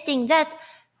 suggesting that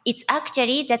it's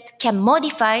actually that can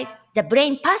modify, the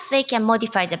brain pathway can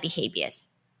modify the behaviors.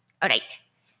 All right.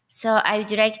 So I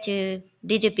would like to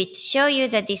little bit show you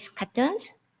these cartoons.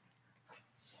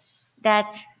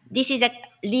 That this is a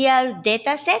real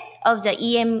data set of the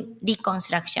EM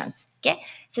reconstructions. Okay,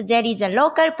 so there is a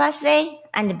local pathway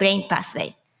and brain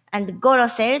pathways, and Goro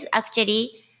cells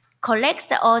actually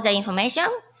collects all the information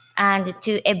and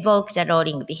to evoke the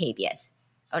rolling behaviors.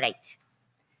 All right.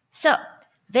 So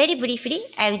very briefly,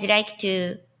 I would like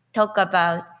to talk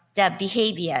about the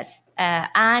behaviors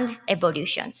and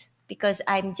evolutions because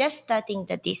I'm just starting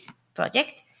this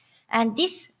project. And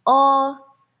these all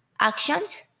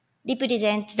actions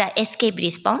represent the escape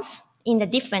response in the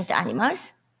different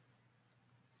animals.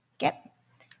 Okay.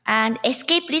 And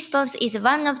escape response is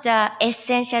one of the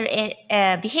essential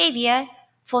behavior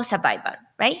for survival,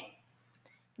 right?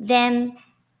 Then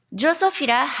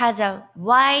Drosophila has a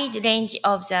wide range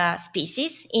of the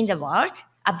species in the world.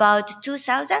 About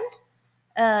 2,000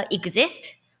 exist,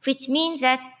 which means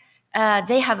that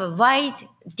they have a wide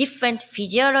different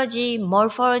physiology,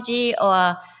 morphology,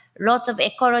 or lots of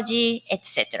ecology,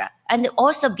 etc. And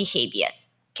also behaviors.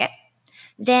 Okay.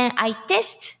 Then I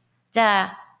test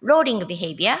the rolling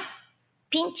behavior,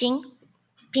 pinching,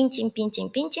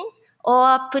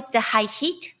 or put the high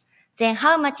heat, then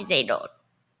how much they roll.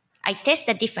 I test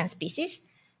the different species,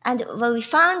 and we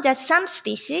found that some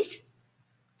species,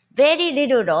 very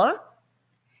little roll,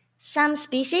 some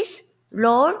species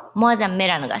roll more than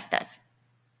melanogasters.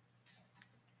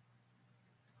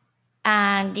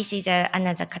 And this is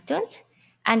another cartoon.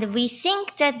 And we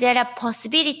think that there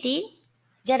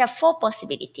are four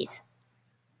possibilities.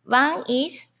 One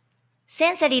is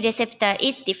sensory receptor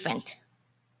is different.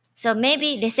 So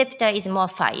maybe receptor is more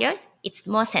fired, it's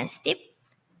more sensitive.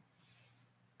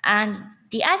 And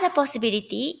the other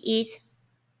possibility is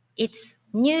its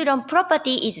neuron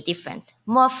property is different,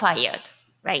 more fired,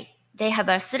 right? They have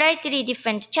a slightly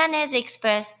different channels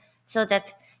expressed so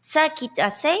that circuit are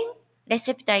same,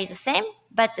 receptor is the same,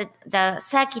 but the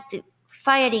circuit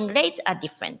firing rates are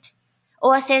different,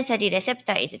 or sensory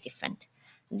receptor is different.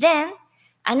 Then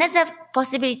another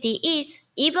possibility is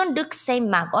even looks same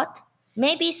maggot,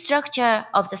 maybe structure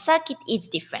of the circuit is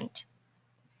different.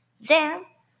 Then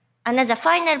another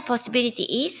final possibility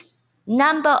is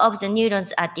number of the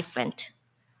neurons are different.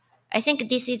 I think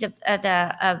this is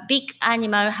a big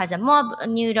animal has a more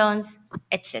neurons,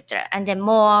 etc., and then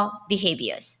more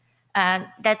behaviors.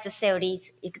 That's the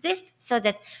theories exist, so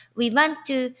that we want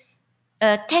to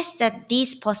test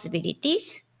these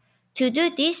possibilities. To do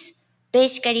this,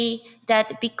 basically,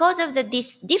 that because of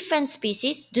these different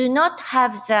species do not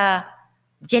have the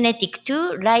genetic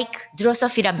tool like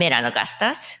Drosophila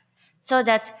melanogasters, so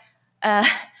that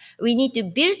we need to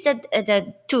build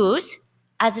the tools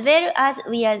as well as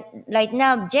we are right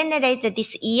now generate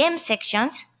these EM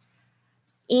sections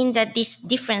in these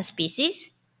different species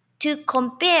to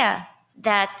compare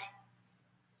that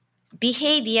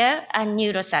behavior and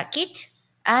neurocircuit,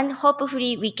 and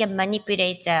hopefully we can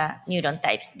manipulate the neuron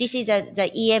types. This is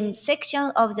the EM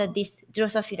section of this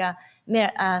Drosophila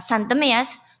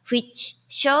sandomeas, which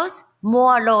shows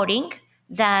more rolling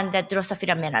than the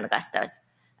Drosophila melanogasters.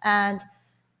 And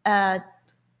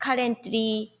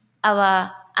currently,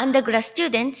 our undergrad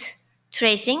students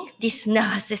tracing this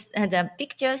the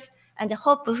pictures, and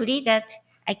hopefully that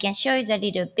I can show you a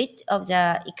little bit of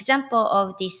the example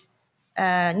of this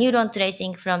neuron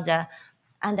tracing from the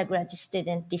undergraduate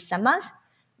student this summer.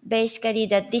 Basically,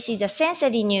 that this is a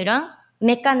sensory neuron,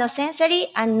 mechanosensory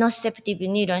and nociceptive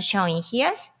neuron showing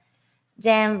here.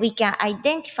 Then we can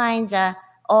identify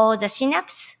all the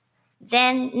synapses.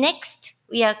 Then next,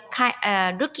 we are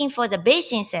looking for the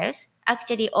Bayesian cells.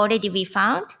 Actually, already we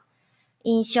found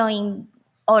in showing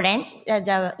orange,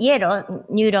 the yellow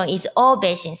neuron is all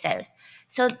Bayesian cells.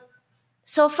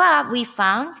 So far we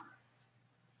found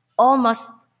almost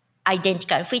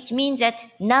identical, which means that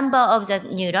number of the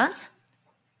neurons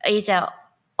is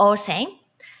all same.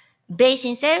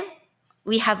 Bayesian cell,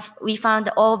 we found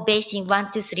all Bayesian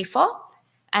 1, 2, 3, 4.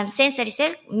 And sensory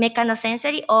cell,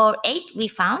 mechanosensory, or 8 we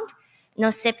found.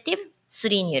 Nociceptive,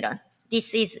 3 neurons.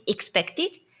 This is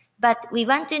expected, but we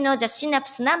want to know the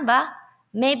synapse number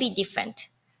may be different,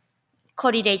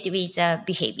 correlate with the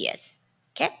behaviors.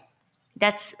 Okay?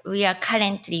 That's we are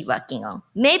currently working on.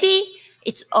 Maybe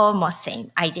it's almost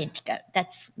same, identical.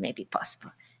 That's maybe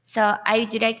possible. So I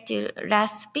would like to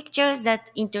last pictures that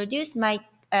introduce my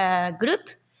group.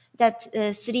 That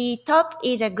 3 top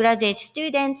is a graduate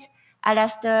students.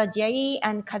 Alastair, Jai,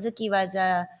 and Kazuki was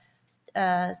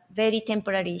very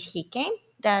temporary. He came.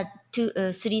 The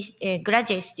 3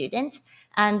 graduate students,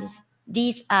 and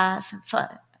these are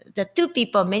the 2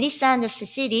 people, Melissa and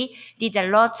Cecily, did a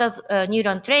lot of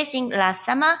neuron tracing last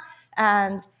summer,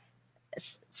 and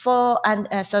 4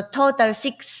 and so total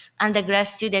 6 undergrad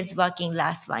students working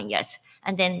last 1 year.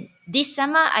 And then this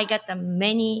summer, I got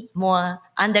many more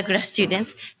undergrad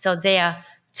students, so they are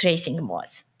tracing more.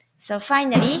 So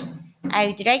finally, I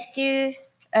would like to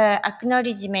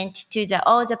acknowledgement to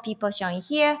all the people shown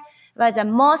here was that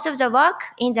most of the work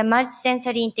in the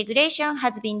multisensory integration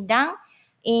has been done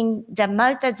in the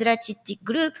multisensory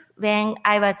group when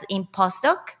I was in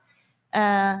postdoc.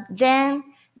 Then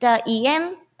the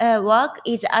EM work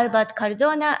is Albert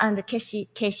Cardona and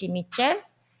Casey Mitchell.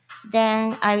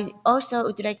 Then I also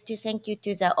would like to thank you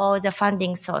to all the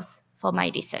funding source for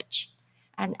my research.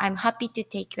 And I'm happy to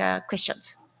take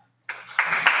questions.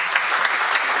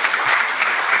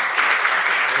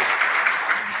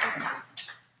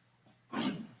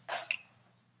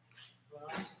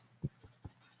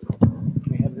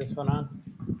 We have this one on.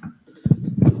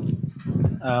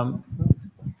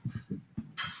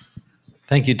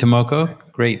 Thank you, Tomoko.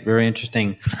 Great, very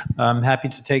interesting. I'm happy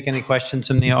to take any questions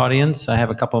from the audience. I have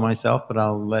a couple myself, but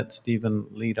I'll let Stephen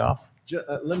lead off.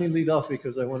 Let me lead off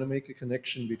because I want to make a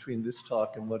connection between this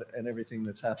talk and everything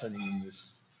that's happening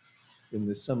in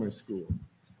this summer school.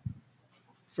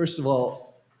 First of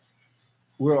all,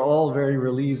 we're all very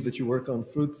relieved that you work on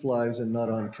fruit flies and not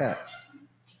on cats.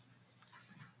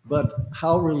 But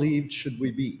how relieved should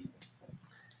we be?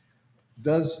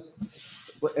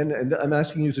 And I'm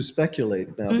asking you to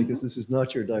speculate now because this is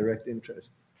not your direct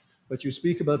interest. But you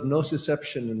speak about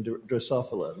nociception and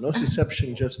Drosophila.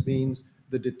 Nociception just means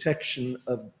the detection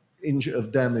of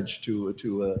damage to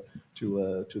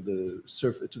the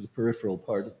surface, to the peripheral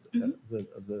part of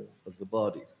the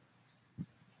body.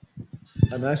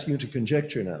 I'm asking you to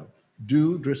conjecture now.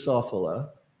 Do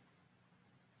Drosophila,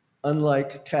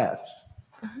 unlike cats,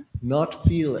 not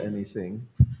feel anything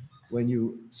when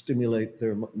you stimulate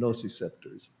their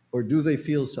nociceptors? Or do they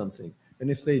feel something? And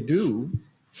if they do,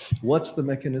 what's the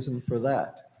mechanism for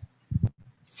that?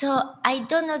 So I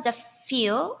don't know the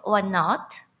feel or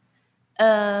not,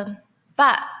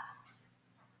 but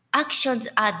actions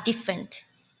are different.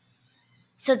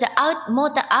 So the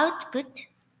motor output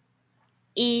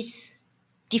is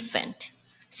different.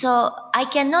 So I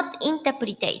cannot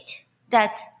interpret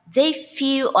that they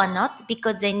feel or not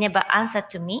because they never answer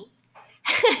to me.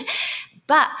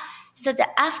 But so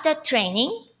after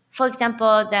training, for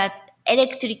example, that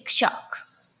electric shock,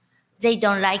 they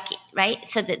don't like it, right?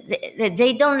 So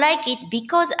they don't like it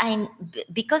because I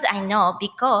know,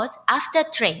 because after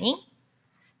training,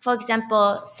 for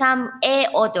example, some air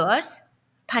odor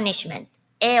punishment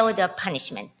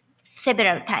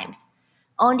several times.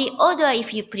 Only odor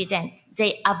if you present,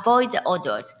 they avoid the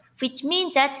odors, which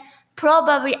means that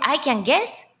probably I can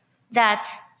guess that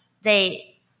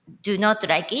they do not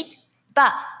like it,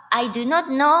 but I do not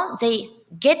know they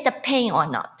get the pain or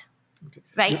not, okay.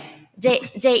 Right?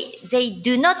 They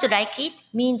do not like it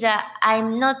means that I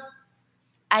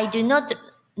do not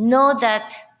know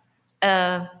that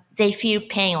they feel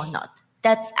pain or not.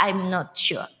 That's I'm not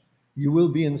sure. You will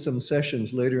be in some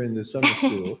sessions later in the summer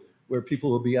school where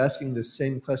people will be asking the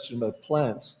same question about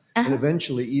plants and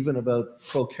eventually even about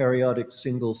prokaryotic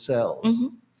single cells.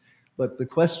 Mm-hmm. But the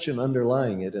question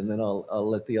underlying it, and then I'll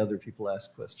let the other people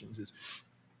ask questions, is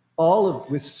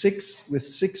with six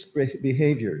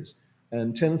behaviors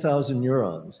and 10,000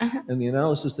 neurons and the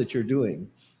analysis that you're doing,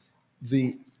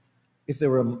 if there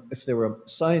were a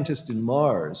scientist in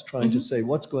Mars trying to say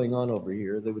what's going on over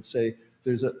here, they would say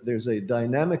there's a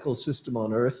dynamical system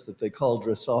on Earth that they call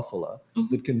Drosophila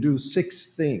that can do 6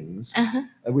 things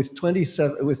with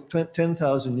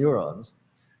 10,000 neurons,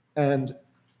 and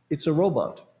it's a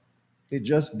robot. It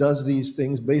just does these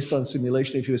things based on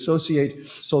simulation. If you associate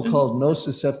so-called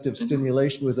nociceptive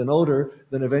stimulation with an odor,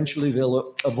 then eventually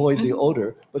they'll avoid the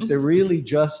odor, but they're really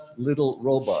just little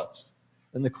robots.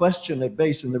 And the question at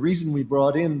base, and the reason we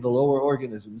brought in the lower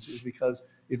organisms is because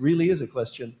it really is a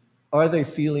question, are they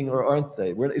feeling or aren't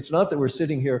they? It's not that we're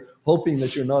sitting here hoping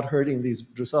that you're not hurting these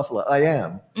Drosophila. I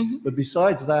am. But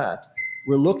besides that,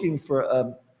 we're looking for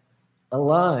a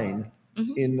line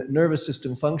in nervous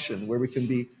system function where we can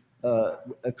be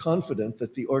confident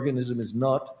that the organism is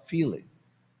not feeling.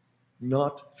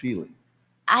 Not feeling.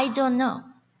 I don't know.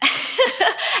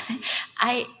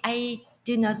 I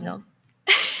do not know.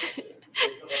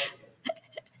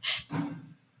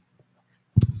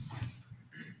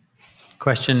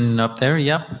 Question up there,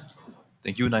 yep.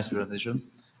 Thank you, nice presentation.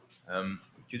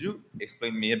 Could you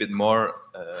explain me a bit more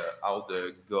how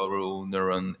the GORO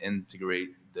neuron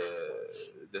integrate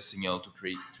the signal to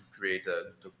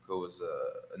cause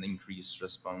an increased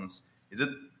response? Is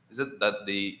it that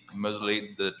they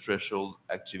modulate the threshold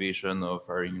activation or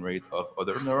firing rate of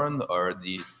other neurons, or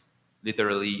they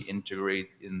literally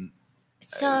integrate in?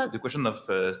 So the question of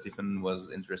Stephen was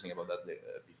interesting about that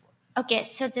before. Okay,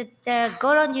 so the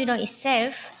GORO neuron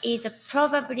itself is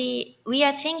probably, we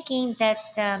are thinking that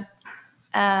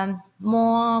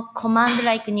more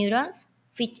command-like neurons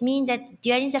which means that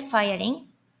during the firing,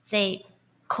 they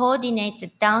coordinate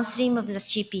the downstream of the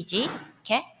CPG,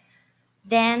 okay?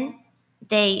 Then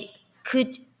they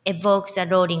could evoke the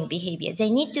rolling behavior. They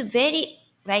need to the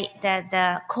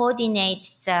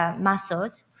coordinate the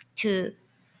muscles to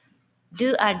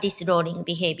do this rolling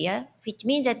behavior, which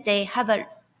means that they have a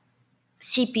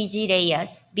CPG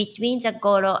layers between the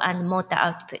goro and motor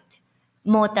output,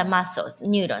 motor muscles,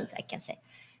 neurons, I can say.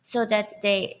 So that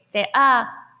they are,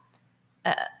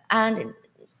 and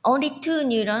only two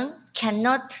neurons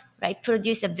cannot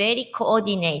produce a very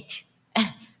coordinate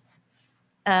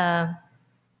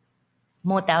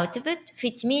motor output,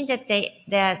 which means that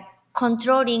they're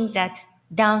controlling that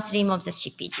downstream of the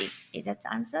CPG. Is that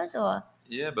answered or?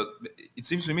 Yeah, but it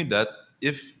seems to me that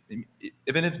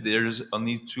even if there's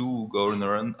only two Goro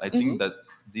neuron, I think that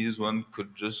this one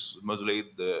could just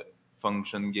modulate the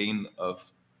function gain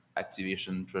of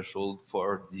activation threshold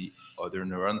for the other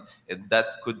neuron, and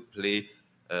that could play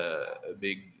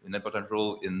an important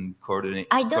role in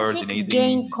I don't coordinating. think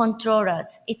gain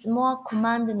controllers. It's more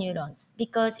command neurons,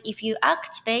 because if you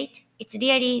activate, it's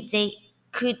really they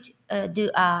could do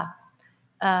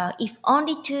if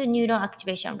only two neuron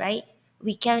activation, right?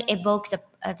 We can evoke the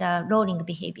rolling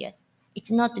behaviors.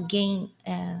 It's not gain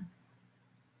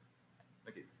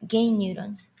gain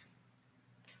neurons.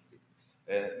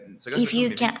 Second If you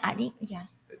question, can, yeah.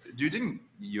 do you think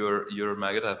your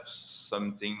maggot have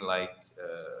something like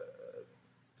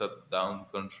top-down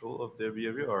control of their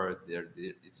behavior, or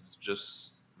it's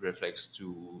just reflex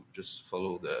to just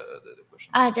follow the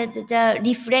question? The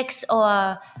reflex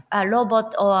or a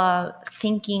robot or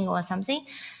thinking or something.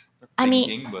 I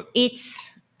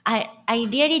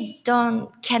really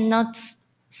cannot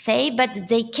say, but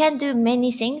they can do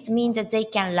many things, means that they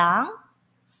can learn,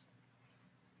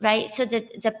 right? So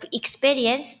that the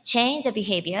experience change the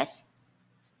behaviors.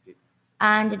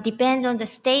 And depends on the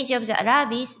stage of the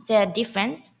rabies, they are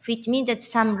different, which means that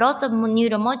some lots of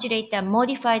neuromodulator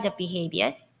modify the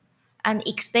behaviors, and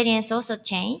experience also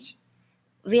change.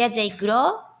 Where they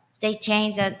grow, they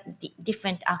change the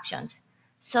different actions.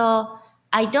 So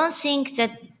I don't think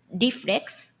that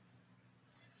reflex,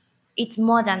 it's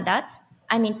more than that.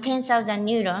 10,000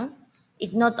 neuron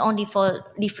is not only for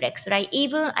reflex, right?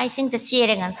 Even I think the C.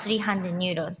 elegans 300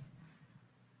 neurons,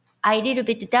 I little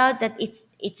bit doubt that it's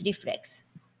reflex.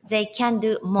 They can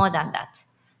do more than that.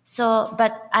 So,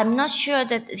 but I'm not sure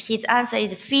that his answer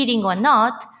is feeling or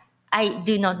not. I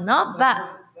do not know,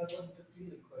 but That wasn't a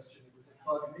feeling question. It was a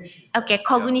cognition. okay,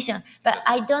 cognition. But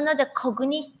I don't know the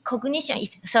cognition.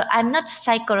 So I'm not a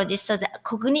psychologist, so the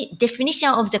definition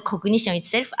of the cognition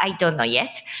itself, I don't know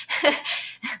yet.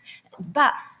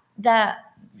 But they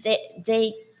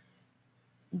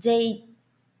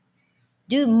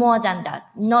do more than that.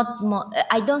 Not more.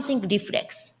 I don't think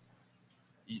reflex.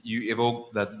 You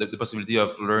evoke that the possibility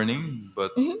of learning,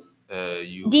 but you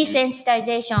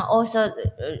Desensitization also.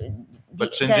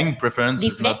 But changing preference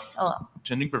is not reflex or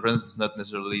changing preference is not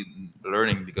necessarily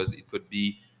learning, because it could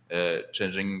be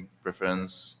changing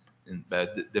preference in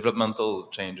developmental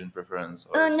change in preference.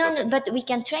 Or no, but we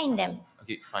can train them.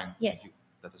 Okay, fine. Yes. Thank you.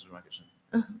 That is my question.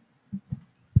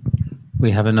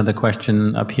 We have another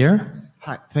question up here.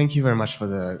 Hi, thank you very much for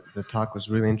the talk. It was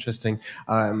really interesting.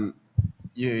 I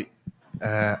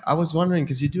was wondering,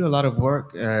 because you do a lot of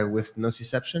work with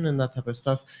nociception and that type of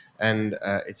stuff, and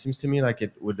it seems to me like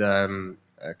it would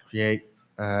create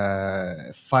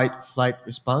fight-flight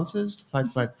responses,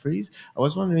 fight-flight freeze. I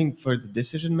was wondering, for the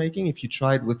decision making, if you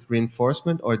tried with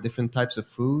reinforcement or different types of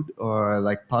food, or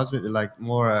like positive, like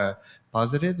more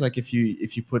positive, like if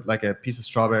you put like a piece of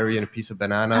strawberry and a piece of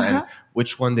banana, and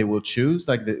which one they will choose,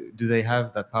 like do they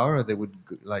have that power, or they would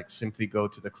like simply go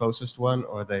to the closest one,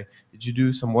 or did you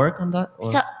do some work on that?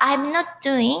 Or? So I'm not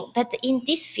doing, but in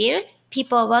this field,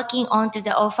 people are working on to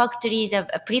the olfactory, the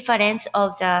preference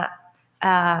of the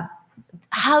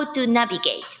how to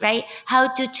navigate, right? How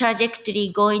to trajectory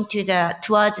going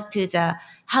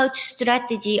how to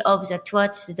strategy of the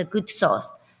towards the good source,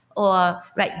 or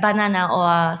right, banana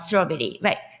or strawberry,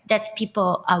 right? That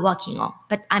people are working on,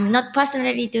 but I'm not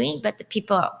personally doing, but the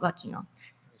people are working on,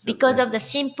 because of the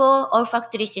simple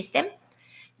olfactory system,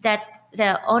 that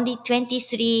the only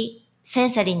 23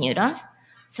 sensory neurons,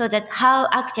 so that how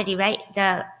actually, right,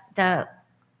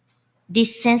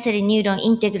 this sensory neuron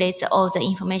integrates all the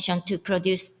information to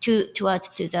produce towards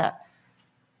to the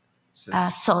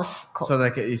source code. So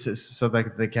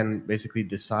like they can basically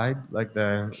decide like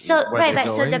the right.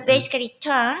 So the basically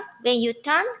when you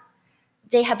turn,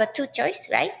 they have a two choice,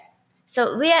 right?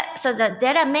 So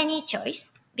there are many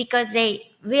choice, because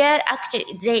where actually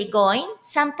they going.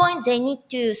 Some point they need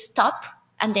to stop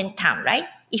and then turn, right?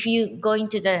 If you go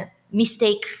into the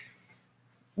mistake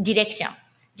direction.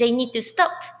 They need to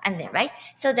stop and then, right?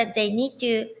 So that they need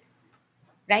to,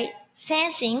 right,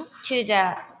 sensing to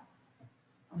the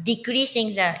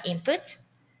decreasing the input,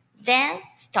 then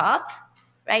stop,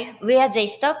 right? Where they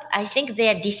stop, I think they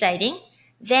are deciding.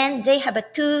 Then they have a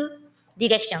two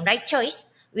direction, right? Choice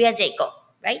where they go,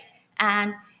 right?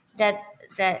 And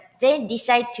they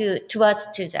decide towards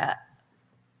to the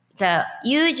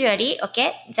usually,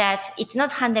 okay, that it's not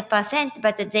 100%,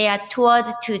 but they are towards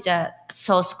to the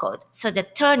source code. So the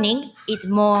turning is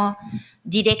more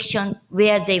direction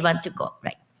where they want to go,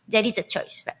 right? There is a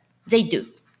choice, right? They do.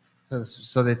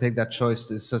 So they take that choice.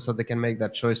 So they can make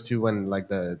that choice too when like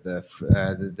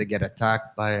they get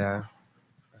attacked by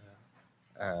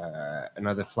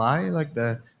another fly, like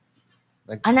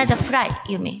Another fly,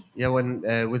 you mean? yeah, when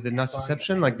with the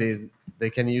nociception, like they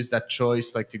can use that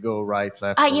choice like to go right,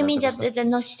 left. Ah, and you that mean type of that stuff? the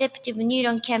nociceptive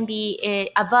neuron can be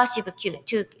aversive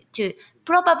cue to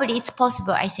probably it's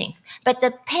possible, I think. But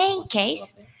the pain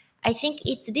case, I think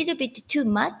it's a little bit too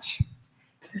much.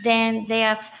 Then they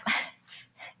are,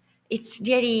 it's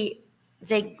really,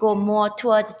 they go more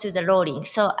towards to the rolling.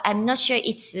 So I'm not sure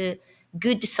it's a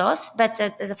good source, but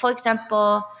for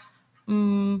example,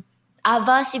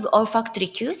 aversive olfactory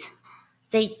cues,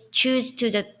 they choose to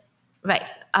the right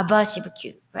aversive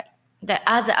cue, right? The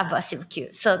other aversive cue.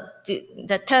 So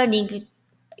the turning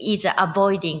is a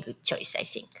avoiding choice, I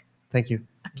think. Thank you.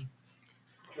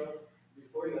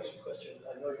 Before you ask your question,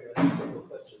 I know you're going to have several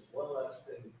questions. One last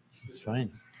thing. It's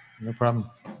fine. No problem.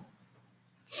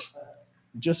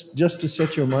 Just to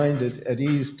set your mind at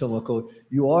ease, Tomoko,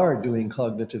 you are doing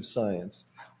cognitive science.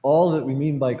 All that we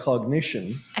mean by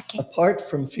cognition, Okay. apart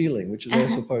from feeling, which is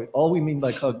also part, all we mean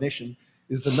by cognition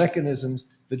is the mechanisms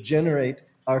that generate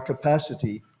our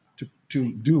capacity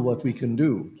to do what we can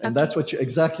do. And that's what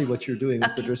exactly what you're doing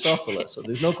with the Drosophila. So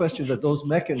there's no question that those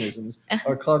mechanisms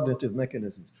are cognitive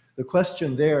mechanisms. The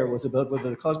question there was about whether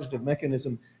the cognitive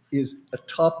mechanism is a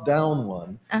top-down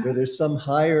one, where there's some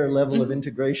higher level of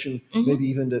integration, maybe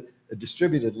even at a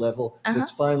distributed level,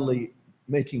 that's finally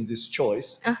making this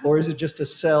choice, or is it just a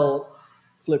cell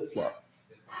flip-flop?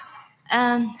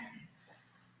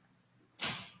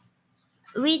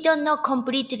 We don't know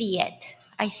completely yet,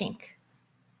 I think.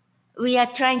 We are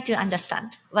trying to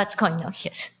understand what's going on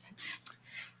here.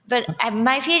 But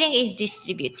my feeling is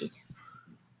distributed.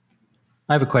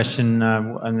 I have a question,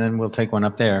 and then we'll take one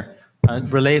up there.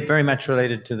 Very much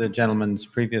related to the gentleman's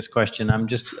previous question. And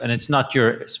it's not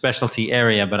your specialty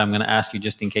area, but I'm going to ask you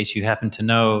just in case you happen to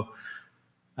know.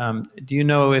 Do you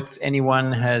know if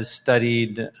anyone has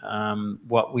studied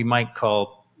what we might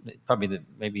call,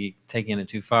 maybe taking it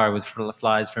too far with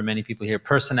flies for many people here,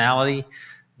 personality,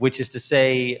 which is to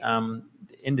say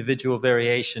individual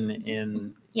variation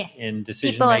in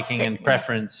decision making and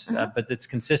preference, but that's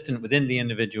consistent within the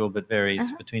individual but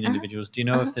varies between individuals. Do you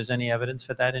know if there's any evidence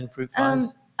for that in fruit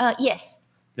flies? Yes.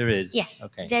 There is? Yes.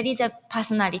 Okay. There is a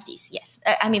personalities, yes.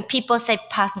 I mean, people say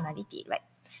personality, right?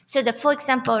 So for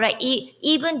example, right,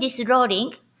 even this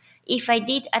rolling, if I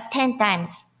did a 10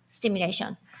 times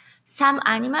stimulation, some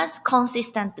animals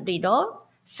consistently roll,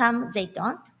 some they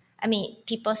don't. I mean,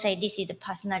 people say this is a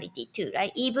personality too,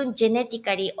 right? Even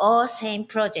genetically, all same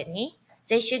progeny,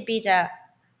 they should be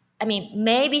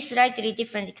maybe slightly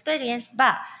different experience,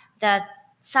 but that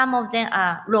some of them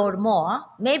are roll more.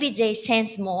 Maybe they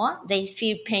sense more, they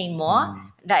feel pain more,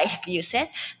 like you said.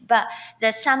 But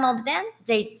some of them,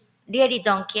 they really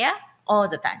don't care all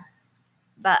the time.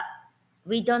 But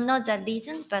we don't know the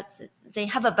reason, but they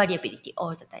have a variability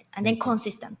all the time. And then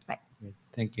consistent, right?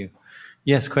 Thank you.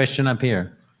 Yes, question up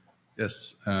here.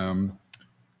 Yes. Can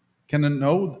a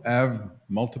node have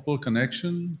multiple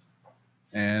connections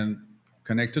and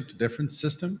connected to different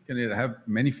systems? Can it have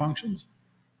many functions?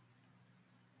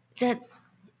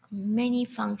 Many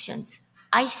functions.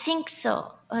 I think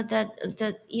so. What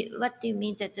do you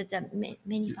mean that the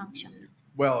many functions?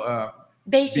 Well,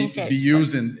 Basin cells. be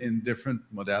used in different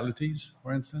modalities,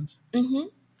 for instance?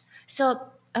 So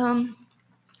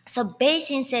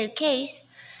Bayesian cell case,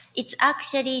 it's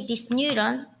actually this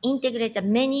neuron integrates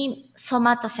many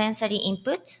somatosensory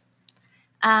input,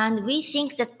 and we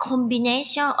think that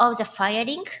combination of the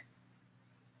firing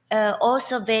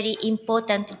also very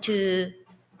important to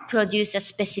produce a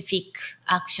specific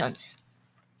actions.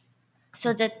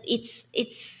 So that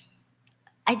it's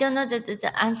I don't know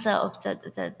the answer of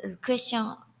the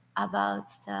question about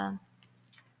the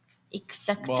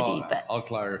exactly, Well, but I'll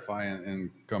clarify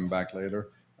and come back later.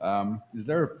 Is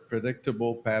there a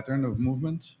predictable pattern of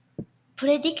movements?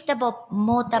 predictable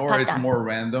motor Or pattern. it's more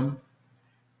random?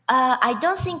 I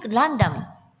don't think random.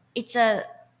 It's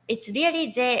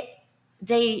really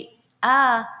they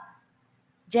are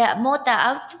the motor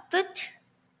output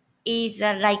is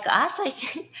like us, I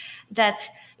think, that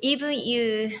even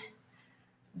you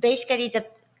basically the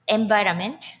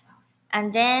environment,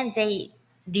 and then they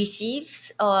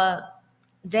receive or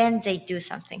then they do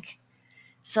something.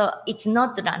 So it's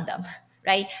not random,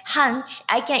 right? Hunch,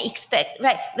 I can expect,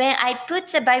 right? When I put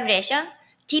the vibration,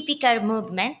 typical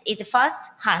movement is first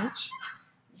hunch,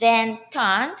 then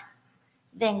turn,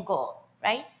 then go,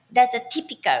 right? That's a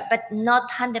typical, but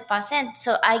not 100%.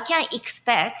 So I can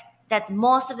expect that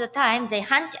most of the time they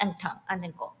hunch and turn and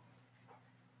then go.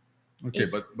 Okay,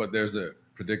 Is- but there's a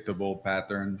predictable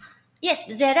pattern. Yes,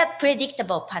 there are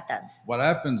predictable patterns. What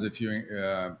happens if you?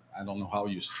 I don't know how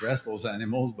you stress those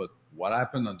animals, but what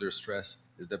happens under stress?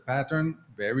 Is the pattern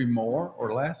vary more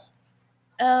or less?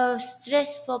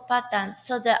 Stressful pattern.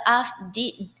 So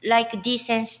like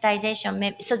desensitization.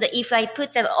 Maybe. So if I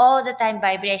put them all the time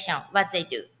vibration, what they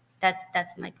do? That's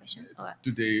my question. Or,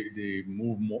 Do they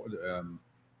move more?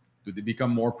 Do they become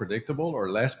more predictable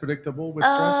or less predictable with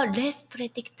stress? less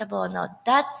predictable. No,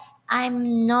 that's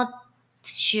I'm not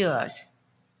sure,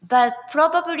 but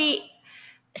probably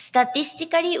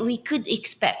statistically we could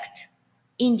expect.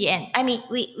 In the end, I mean,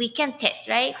 we can test,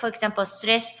 right? For example,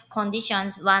 stress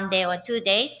conditions 1 day or 2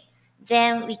 days,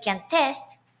 then we can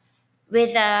test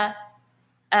with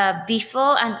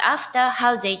before and after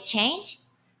how they change,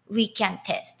 we can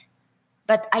test.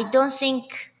 But I don't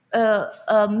think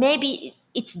maybe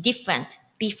it's different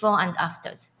before and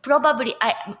after. Probably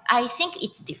I think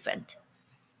it's different,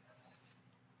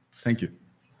 Thank you.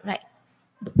 right?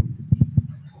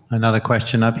 Another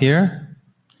question up here.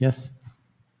 Yes.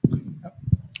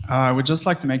 I would just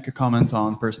like to make a comment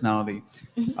on personality.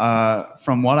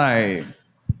 From what I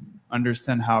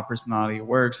understand how personality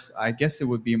works, I guess it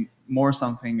would be more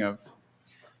something of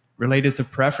related to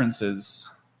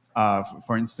preferences.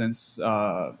 For instance,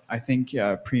 I think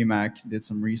Premac did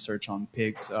some research on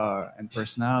pigs and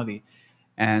personality,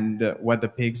 and what the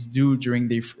pigs do during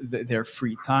their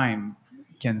free time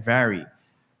can vary.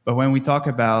 But when we talk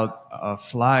about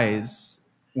flies,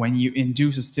 when you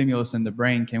induce a stimulus in the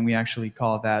brain, can we actually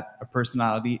call that a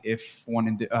personality if one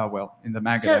in the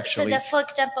maggot So actually? for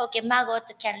example, okay,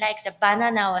 maggot can like the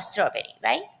banana or strawberry,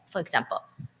 right? For example.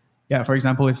 Yeah, for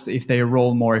example, if they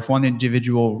roll more, if one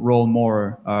individual roll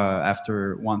more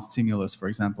after one stimulus, for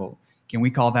example, can we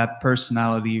call that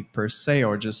personality per se,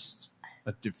 or just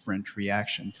a different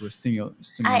reaction to a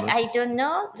stimulus? I don't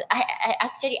know. I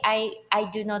actually I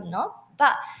do not know.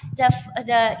 But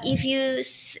the if you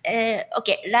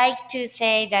okay like to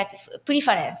say that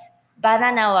preference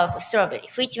banana or strawberry,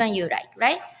 which one you like,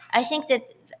 right? I think that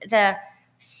the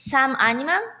some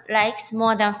animal likes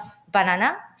more than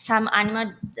banana, some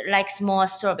animal likes more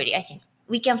strawberry. I think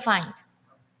we can find.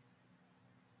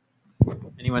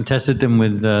 Anyone tested them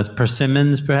with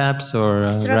persimmons, perhaps,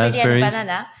 or Strawberry raspberries? and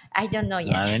banana. I don't know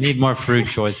yet. They need more fruit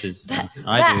choices.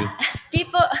 I do.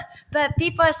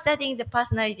 People are studying the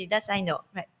personality. That's I know,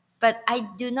 right? But I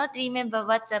do not remember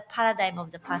what the paradigm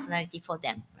of the personality for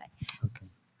them, right?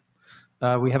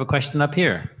 Okay. We have a question up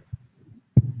here.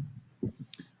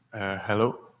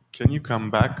 Hello. Can you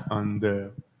come back on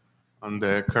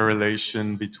the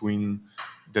correlation between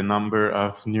the number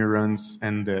of neurons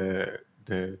and the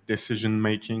decision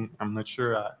making? I'm not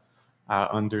sure I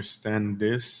understand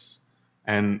this.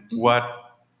 And what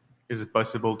is it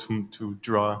possible to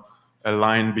draw a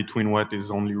line between what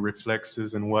is only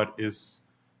reflexes and what is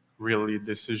really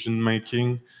decision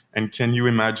making? And can you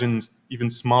imagine even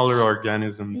smaller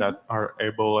organisms that are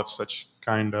able of such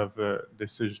kind of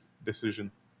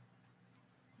decision?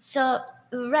 So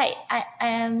right,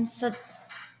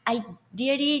 I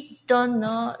really don't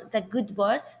know the good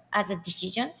words as a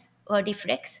decisions or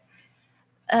reflex,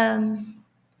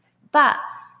 but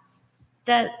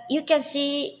you can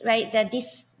see right that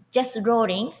this just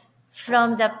rolling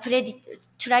from the predator,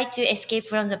 try to escape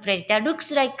from the predator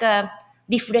looks like a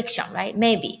reflection, right?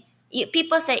 Maybe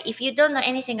people say if you don't know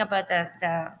anything about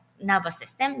the nervous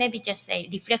system, maybe just say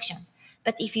reflections.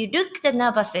 But if you look the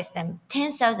nervous system,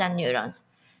 10,000 neurons,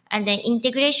 and then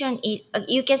integration,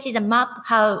 you can see the map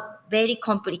how very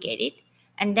complicated.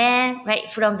 And then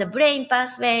right from the brain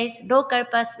pathways, local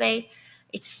pathways,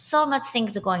 it's so much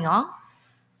things going on.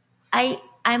 I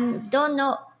don't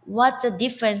know what's the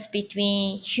difference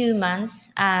between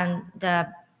humans and the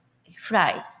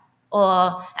flies.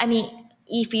 Or I mean,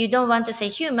 if you don't want to say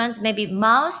humans, maybe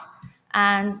mouse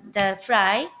and the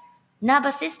fly.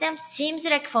 Nervous system seems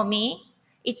like for me,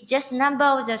 it's just number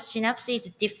of the synapses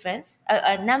is different.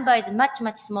 A number is much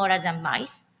smaller than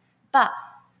mice, but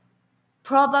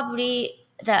probably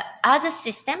the other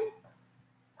system,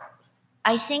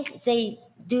 I think they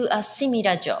do a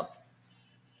similar job.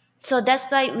 So that's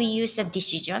why we use the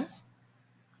decisions.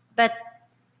 But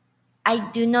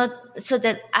I do not, so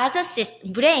that as a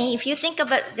brain, if you think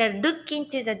about look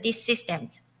into these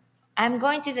systems, I'm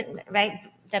going to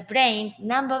the brain,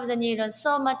 number of the neurons,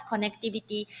 so much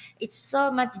connectivity, it's so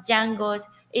much jungles,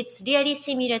 it's really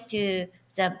similar to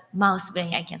the mouse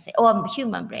brain, I can say, or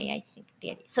human brain, I think,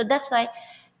 really. So that's why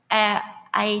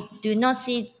I do not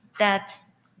see that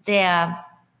they are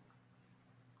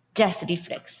just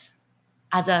reflex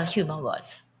as a human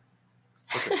words.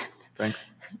 Okay, thanks.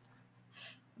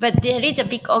 But there is a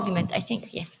big argument, I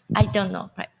think, yes. I don't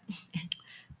know, right?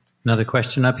 Another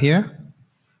question up here.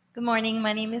 Good morning.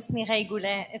 My name is Mireille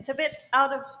Goulet. It's a bit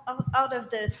out of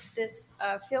this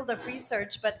field of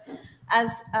research, but as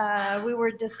we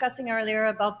were discussing earlier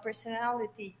about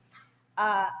personality,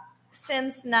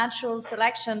 since natural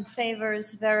selection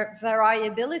favors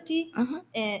variability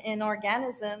in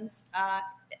organisms,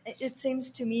 it seems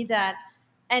to me that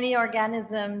any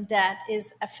organism that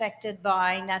is affected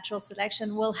by natural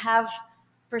selection will have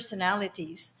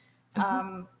personalities.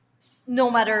 No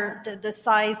matter the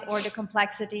size or the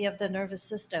complexity of the nervous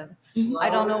system. I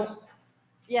don't know.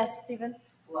 Yes, Stephen?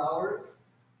 Flowers?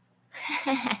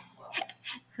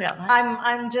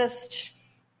 I'm just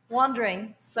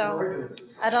wondering. So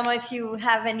I don't know if you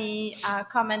have any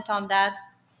comment on that.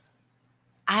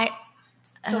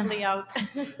 It's totally out.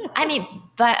 I mean,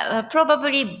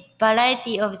 probably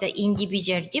variety of the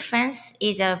individual difference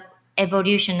is a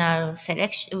evolutionary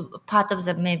selection, part of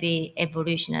the maybe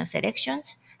evolutionary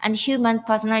selections. And human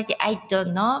personality, I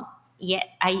don't know yet.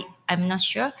 I'm not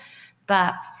sure,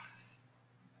 but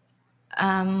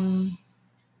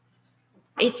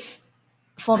it's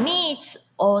for me it's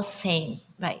all same,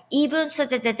 right? Even so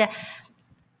that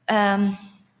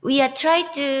we are trying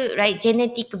to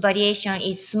genetic variation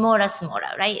is smaller,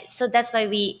 right? So that's why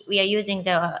we are using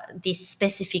this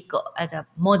specific the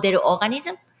model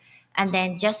organism, and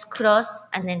then just cross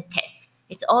and then test.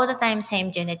 It's all the time same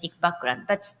genetic background,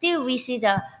 but still we see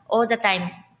all the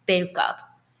time bell curve.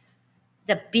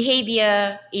 The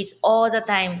behavior is all the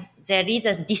time there is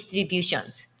a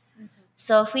distributions.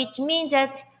 So which means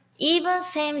that even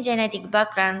same genetic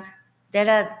background, there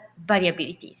are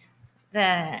variabilities.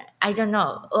 I don't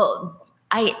know.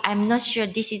 I'm not sure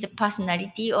this is a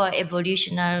personality or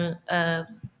evolutionary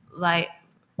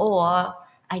or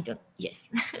I don't. Yes.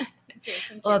 Okay,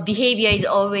 thank Or you. behavior is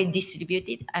always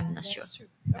distributed. I'm not sure. That's true.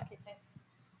 Okay, thanks.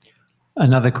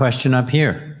 Another question up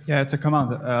here. Yeah, it's a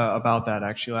comment about that,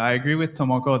 actually. I agree with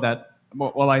Tomoko that,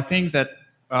 well, I think that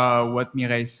what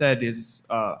Mireille said is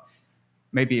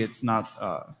maybe it's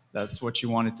not that's what you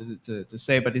wanted to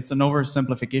say, but it's an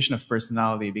oversimplification of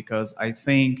personality, because I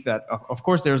think that, of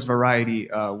course, there's variety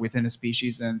within a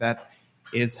species, and that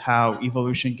is how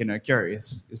evolution can occur,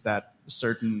 is that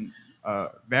certain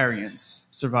variants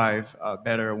survive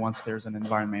better once there's an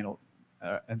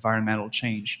environmental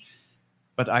change.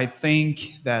 But I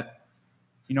think that,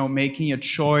 making a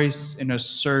choice in a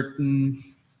certain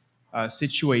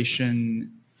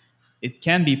situation, it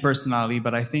can be personality,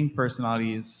 but I think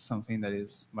personality is something that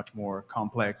is much more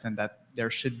complex, and that there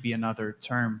should be another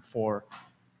term for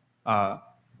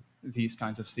these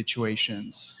kinds of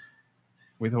situations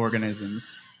with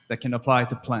organisms that can apply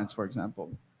to plants, for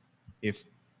example. If,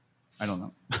 I don't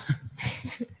know.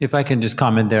 If I can just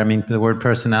comment there, I mean, the word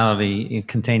personality, it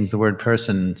contains the word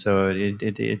person, so it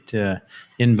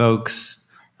invokes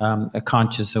a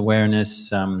conscious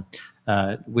awareness,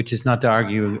 which is not to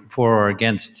argue for or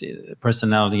against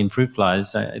personality in fruit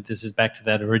flies. This is back to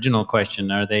that original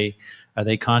question: Are they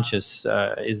conscious?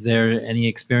 Is there any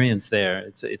experience there?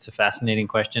 It's a fascinating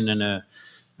question, and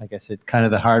I guess it's kind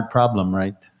of the hard problem,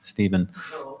 right, Stephen?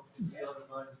 No, it's the other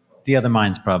mind's problem. The other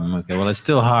mind's problem. Okay, well, it's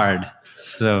still hard.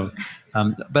 So,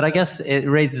 but I guess it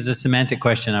raises a semantic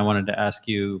question I wanted to ask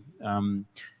you.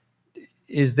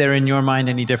 Is there in your mind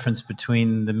any difference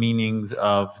between the meanings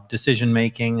of decision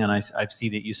making, and I see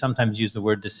that you sometimes use the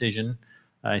word decision.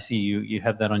 I see you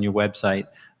have that on your website,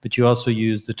 but you also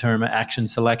use the term action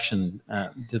selection.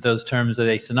 Do those terms, are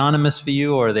they synonymous for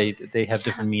you, or they have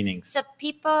different meanings? So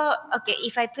people, okay,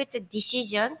 if I put the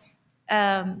decisions,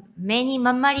 many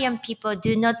mammalian people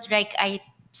do not like I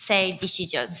say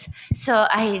decisions. So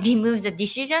I remove the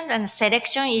decisions, and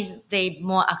selection is they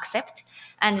more accept,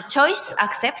 and choice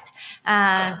accept.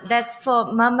 That's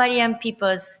for mammalian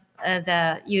people's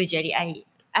usually.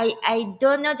 I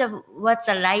don't know what's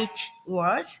the right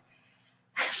words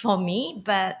for me,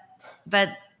 but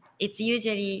it's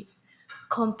usually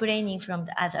complaining from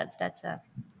the others. That's a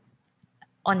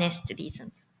honest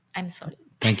reasons. I'm sorry.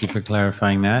 Thank you for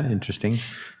clarifying that. Interesting.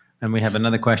 And we have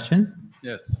another question.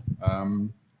 Yes.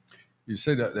 you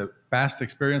say that the past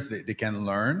experience they can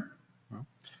learn.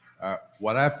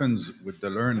 What happens with the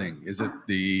learning? Is it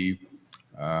the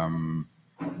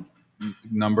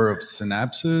number of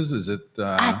synapses? Is it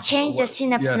change the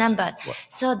synapse yes. numbers.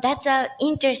 So that's an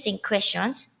interesting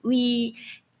question.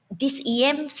 This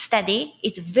EM study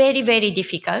is very, very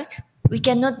difficult. We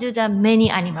cannot do the many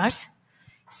animals.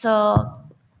 So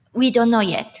we don't know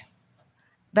yet.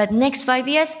 But next 5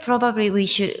 years, probably we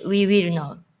will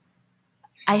know.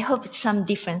 I hope some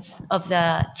difference of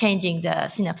the changing the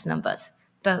synapse numbers,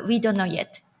 but we don't know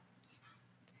yet.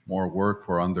 More work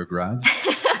for undergrads?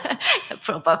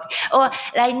 Probably. Or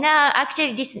right now,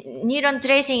 actually, this neuron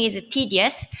tracing is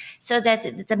tedious, so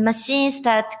that the machine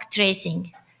start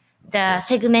tracing the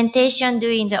segmentation,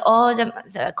 doing all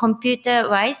the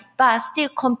computer-wise, but still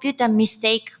computer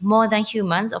mistake more than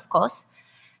humans, of course.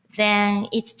 Then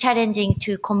it's challenging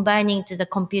to combining to the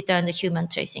computer and the human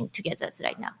tracing together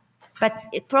right now. But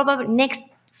it probably next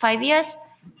 5 years,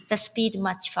 the speed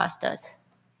much faster.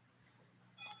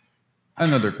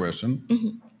 Another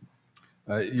question.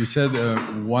 You said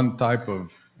one type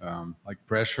of like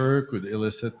pressure could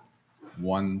elicit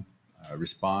one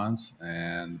response,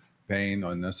 and pain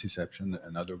or nociception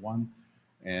another one,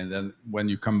 and then when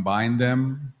you combine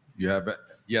them, you have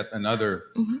yet another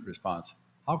response.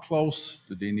 How close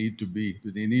do they need to be?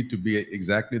 Do they need to be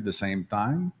exactly the same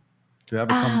time to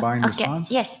have a combined response?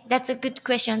 Yes, that's a good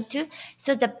question too.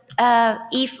 So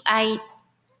if I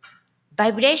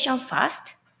vibration first,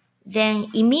 then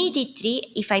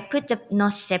immediately if I put the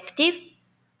nociceptive,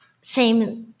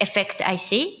 same effect I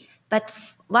see. But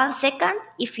 1 second,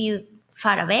 if you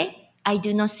far away, I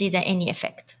do not see any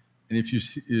effect. And if you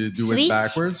do it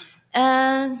backwards?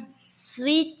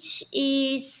 Switch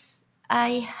is,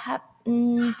 I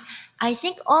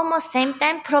think almost same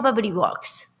time probably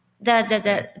works.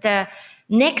 The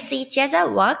next each other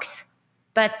works,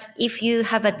 but if you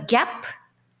have a gap,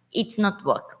 it's not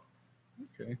work.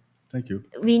 Okay, thank you.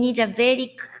 We need a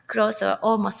very close or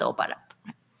almost overlap.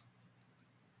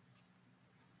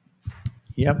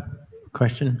 Yep.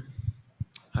 Question?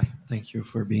 Hi, thank you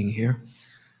for being here.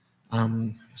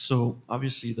 So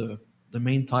obviously the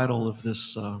main title of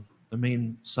this, the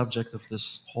main subject of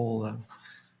this whole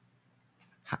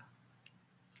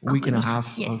week and a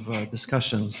half of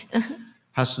discussions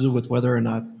has to do with whether or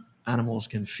not animals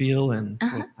can feel, and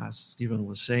as Stephen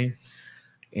was saying.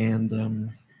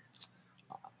 And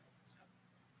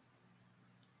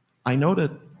I know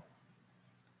that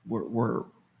we're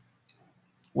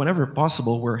whenever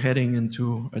possible, we're heading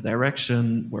into a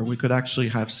direction where we could actually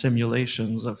have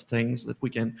simulations of things that we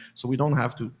can, so we don't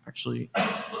have to actually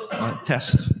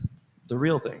test the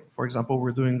real thing. For example,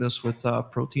 we're doing this with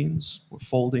proteins. We're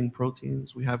folding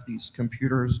proteins. We have these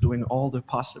computers doing all the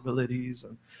possibilities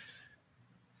and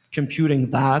computing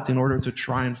that in order to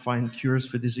try and find cures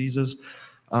for diseases.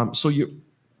 So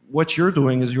what you're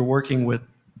doing is you're working with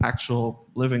actual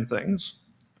living things.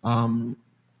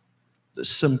 The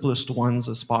simplest ones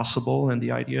as possible, and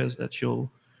the idea is that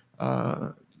it'll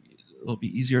be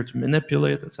easier to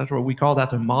manipulate, etc. We call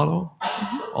that a model,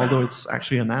 although it's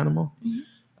actually an animal.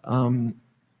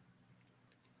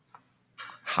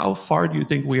 How far do you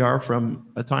think we are from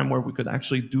a time where we could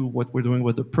actually do what we're doing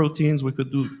with the proteins? We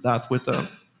could do that with a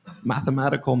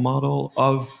mathematical model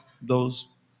of those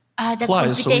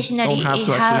flies, so we don't have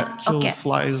to actually kill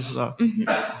flies,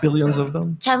 billions of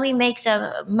them. Can we make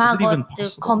the Maggot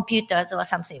computers or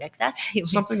something like that?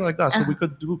 Something like that. So we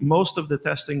could do most of the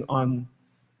testing on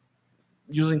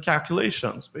using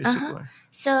calculations, basically.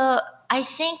 So I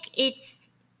think it's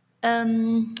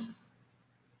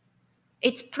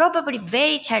probably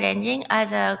very challenging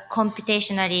as a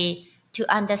computationally to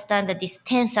understand these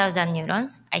 10,000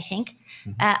 neurons, I think.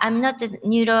 I'm not a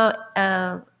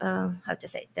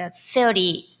the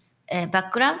theory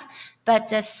background,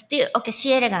 but still,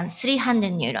 C. elegans,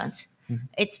 300 neurons.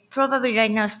 It's probably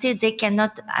right now still they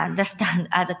cannot understand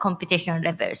at the computational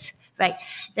levels, right?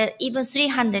 That even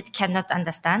 300 cannot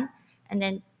understand, and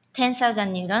then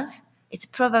 10,000 neurons, it's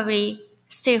probably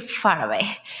still far away.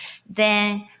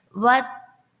 Then what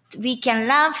we can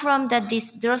learn from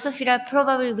this Drosophila,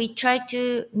 probably we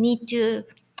need to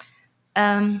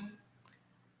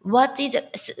what is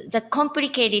the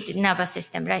complicated nervous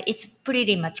system, right? It's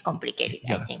pretty much complicated,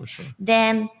 I think. For sure.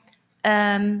 Then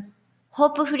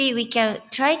hopefully we can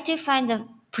try to find the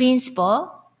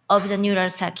principle of the neural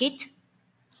circuit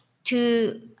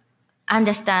to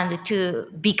understand to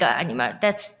bigger animal.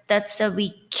 That's we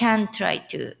can try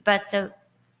to, but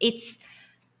it's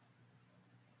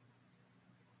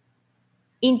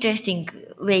interesting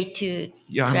way to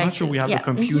I'm not sure we have the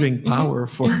computing power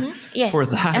for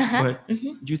that, but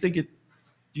do you think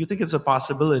Do you think it's a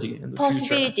possibility in the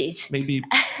Possibilities. future? Maybe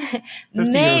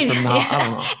 50 years from now, I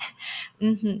don't know.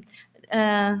 Based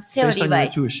on your Theory-wise.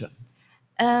 intuition.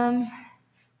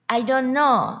 I don't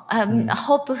know.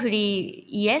 Hopefully,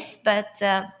 yes, but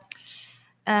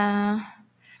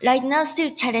right now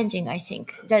still challenging, I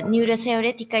think. That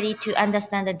neurotheoretically to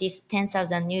understand that this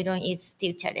 10,000 neuron is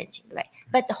still challenging, right?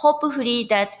 But hopefully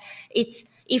that it's,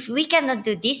 if we cannot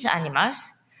do these animals,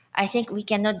 I think we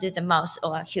cannot do the mouse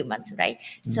or humans, right?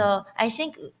 So I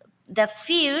think the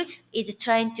field is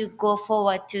trying to go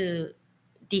forward to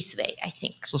this way, I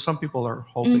think. So some people are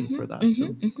hoping for that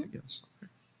too, I guess.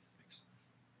 Okay.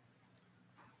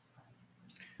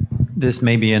 This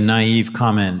may be a naive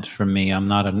comment from me. I'm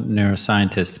not a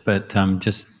neuroscientist, but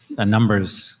just a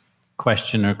numbers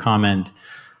question or comment.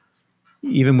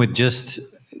 Even with just,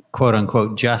 quote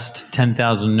unquote, just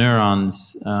 10,000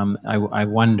 neurons, I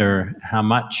wonder how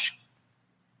much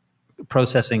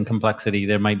processing complexity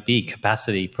there might be,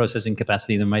 processing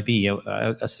capacity there might be.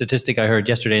 A statistic I heard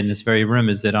yesterday in this very room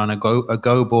is that on a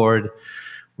Go board,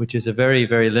 which is a very,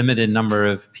 very limited number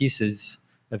of pieces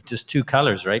of just two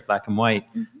colors, right, black and white,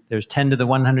 there's 10 to the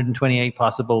 128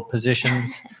 possible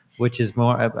positions, which is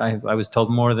more, I was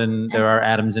told, more than there are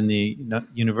atoms in the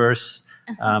universe.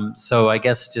 So I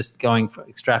guess just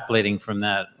extrapolating from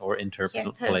that, or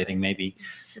interpolating maybe,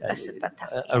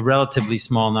 a relatively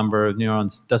small number of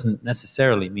neurons doesn't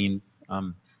necessarily mean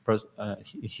a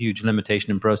huge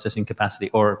limitation in processing capacity,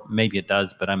 or maybe it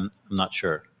does, but I'm not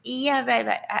sure. Yeah,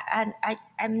 right.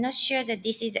 I'm not sure that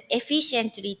this is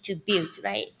efficiently to build,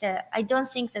 right? I don't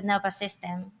think the nervous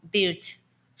system built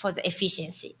for the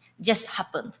efficiency, just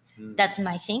happened. That's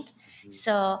my thing.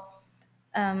 So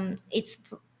it's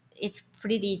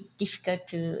pretty difficult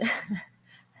to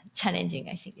challenging,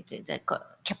 I think, the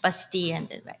capacity and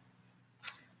the right.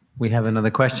 We have another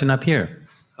question up here.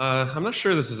 I'm not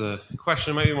sure this is a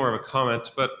question, it might be more of a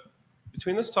comment, but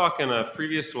between this talk and a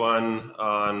previous one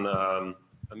on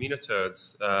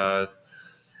aminatodes,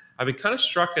 I've been kind of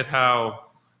struck at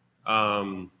how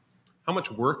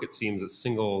much work it seems that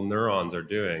single neurons are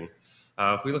doing.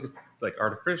 If we look at like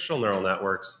artificial neural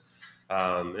networks,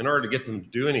 in order to get them to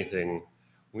do anything,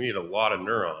 we need a lot of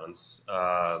neurons.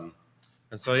 And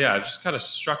so, yeah, I'm just kind of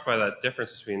struck by that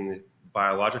difference between the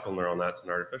biological neural nets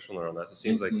and artificial neural nets. It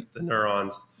seems like the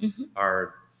neurons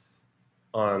are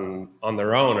on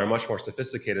their own are much more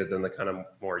sophisticated than the kind of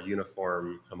more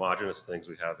uniform, homogeneous things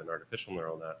we have in artificial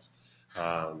neural nets.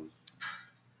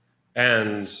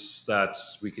 And that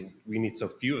we need so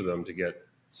few of them to get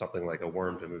something like a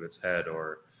worm to move its head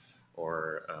or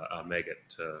a maggot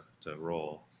to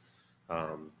roll.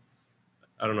 I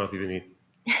don't know if you have anything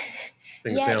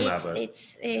to say on that, but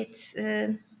it's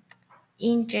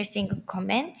interesting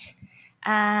comment,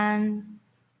 and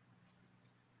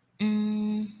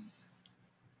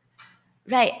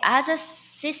right, other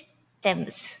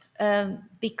systems,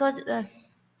 because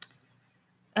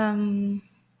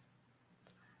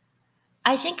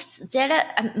I think there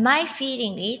are, my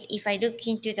feeling is, if I look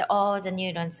into all the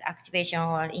neurons activation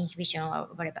or inhibition or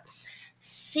whatever,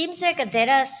 seems like there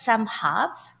are some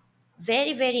hubs,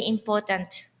 very, very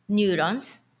important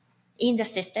neurons in the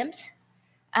systems.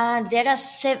 And there are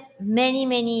many,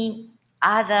 many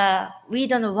other, we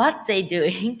don't know what they're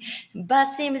doing, but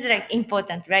seems like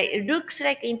important, right? It looks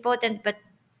like important, but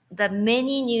the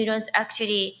many neurons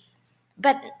actually,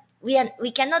 but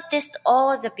we cannot test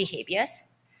all the behaviors.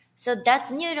 So that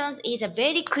neurons is a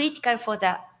very critical for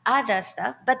the other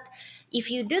stuff. But if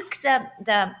you look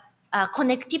the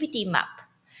connectivity map,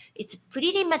 it's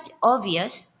pretty much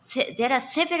obvious. There are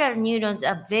several neurons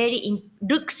are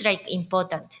looks like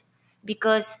important,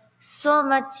 because so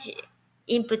much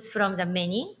inputs from the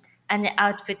many and the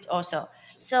output also.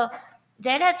 So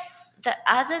there are the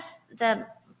others, the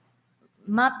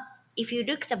map. If you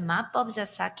look the map of the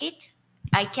circuit,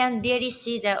 I can really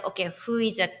see that, okay, who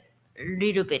is a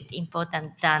little bit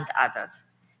important than the others.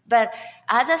 But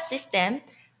other system,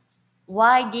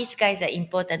 why these guys are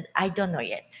important, I don't know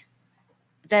yet.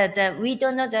 We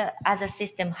don't know the other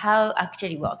system how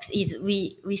actually works.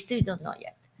 We still don't know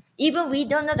yet. Even we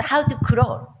don't know how to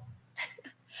crawl.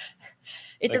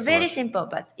 It's very simple,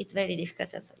 but it's very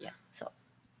difficult also. Yeah. So.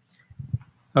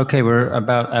 Okay, we're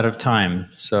about out of time.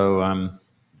 So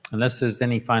unless there's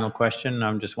any final question,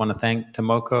 I just want to thank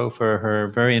Tomoko for her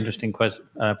very interesting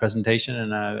presentation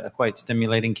and a quite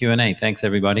stimulating Q&A. Thanks,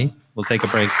 everybody. We'll take a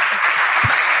break.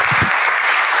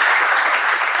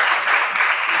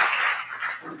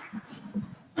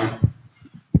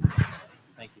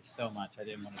 Thank you so much. I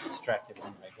didn't want to distract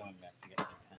everyone by going back to get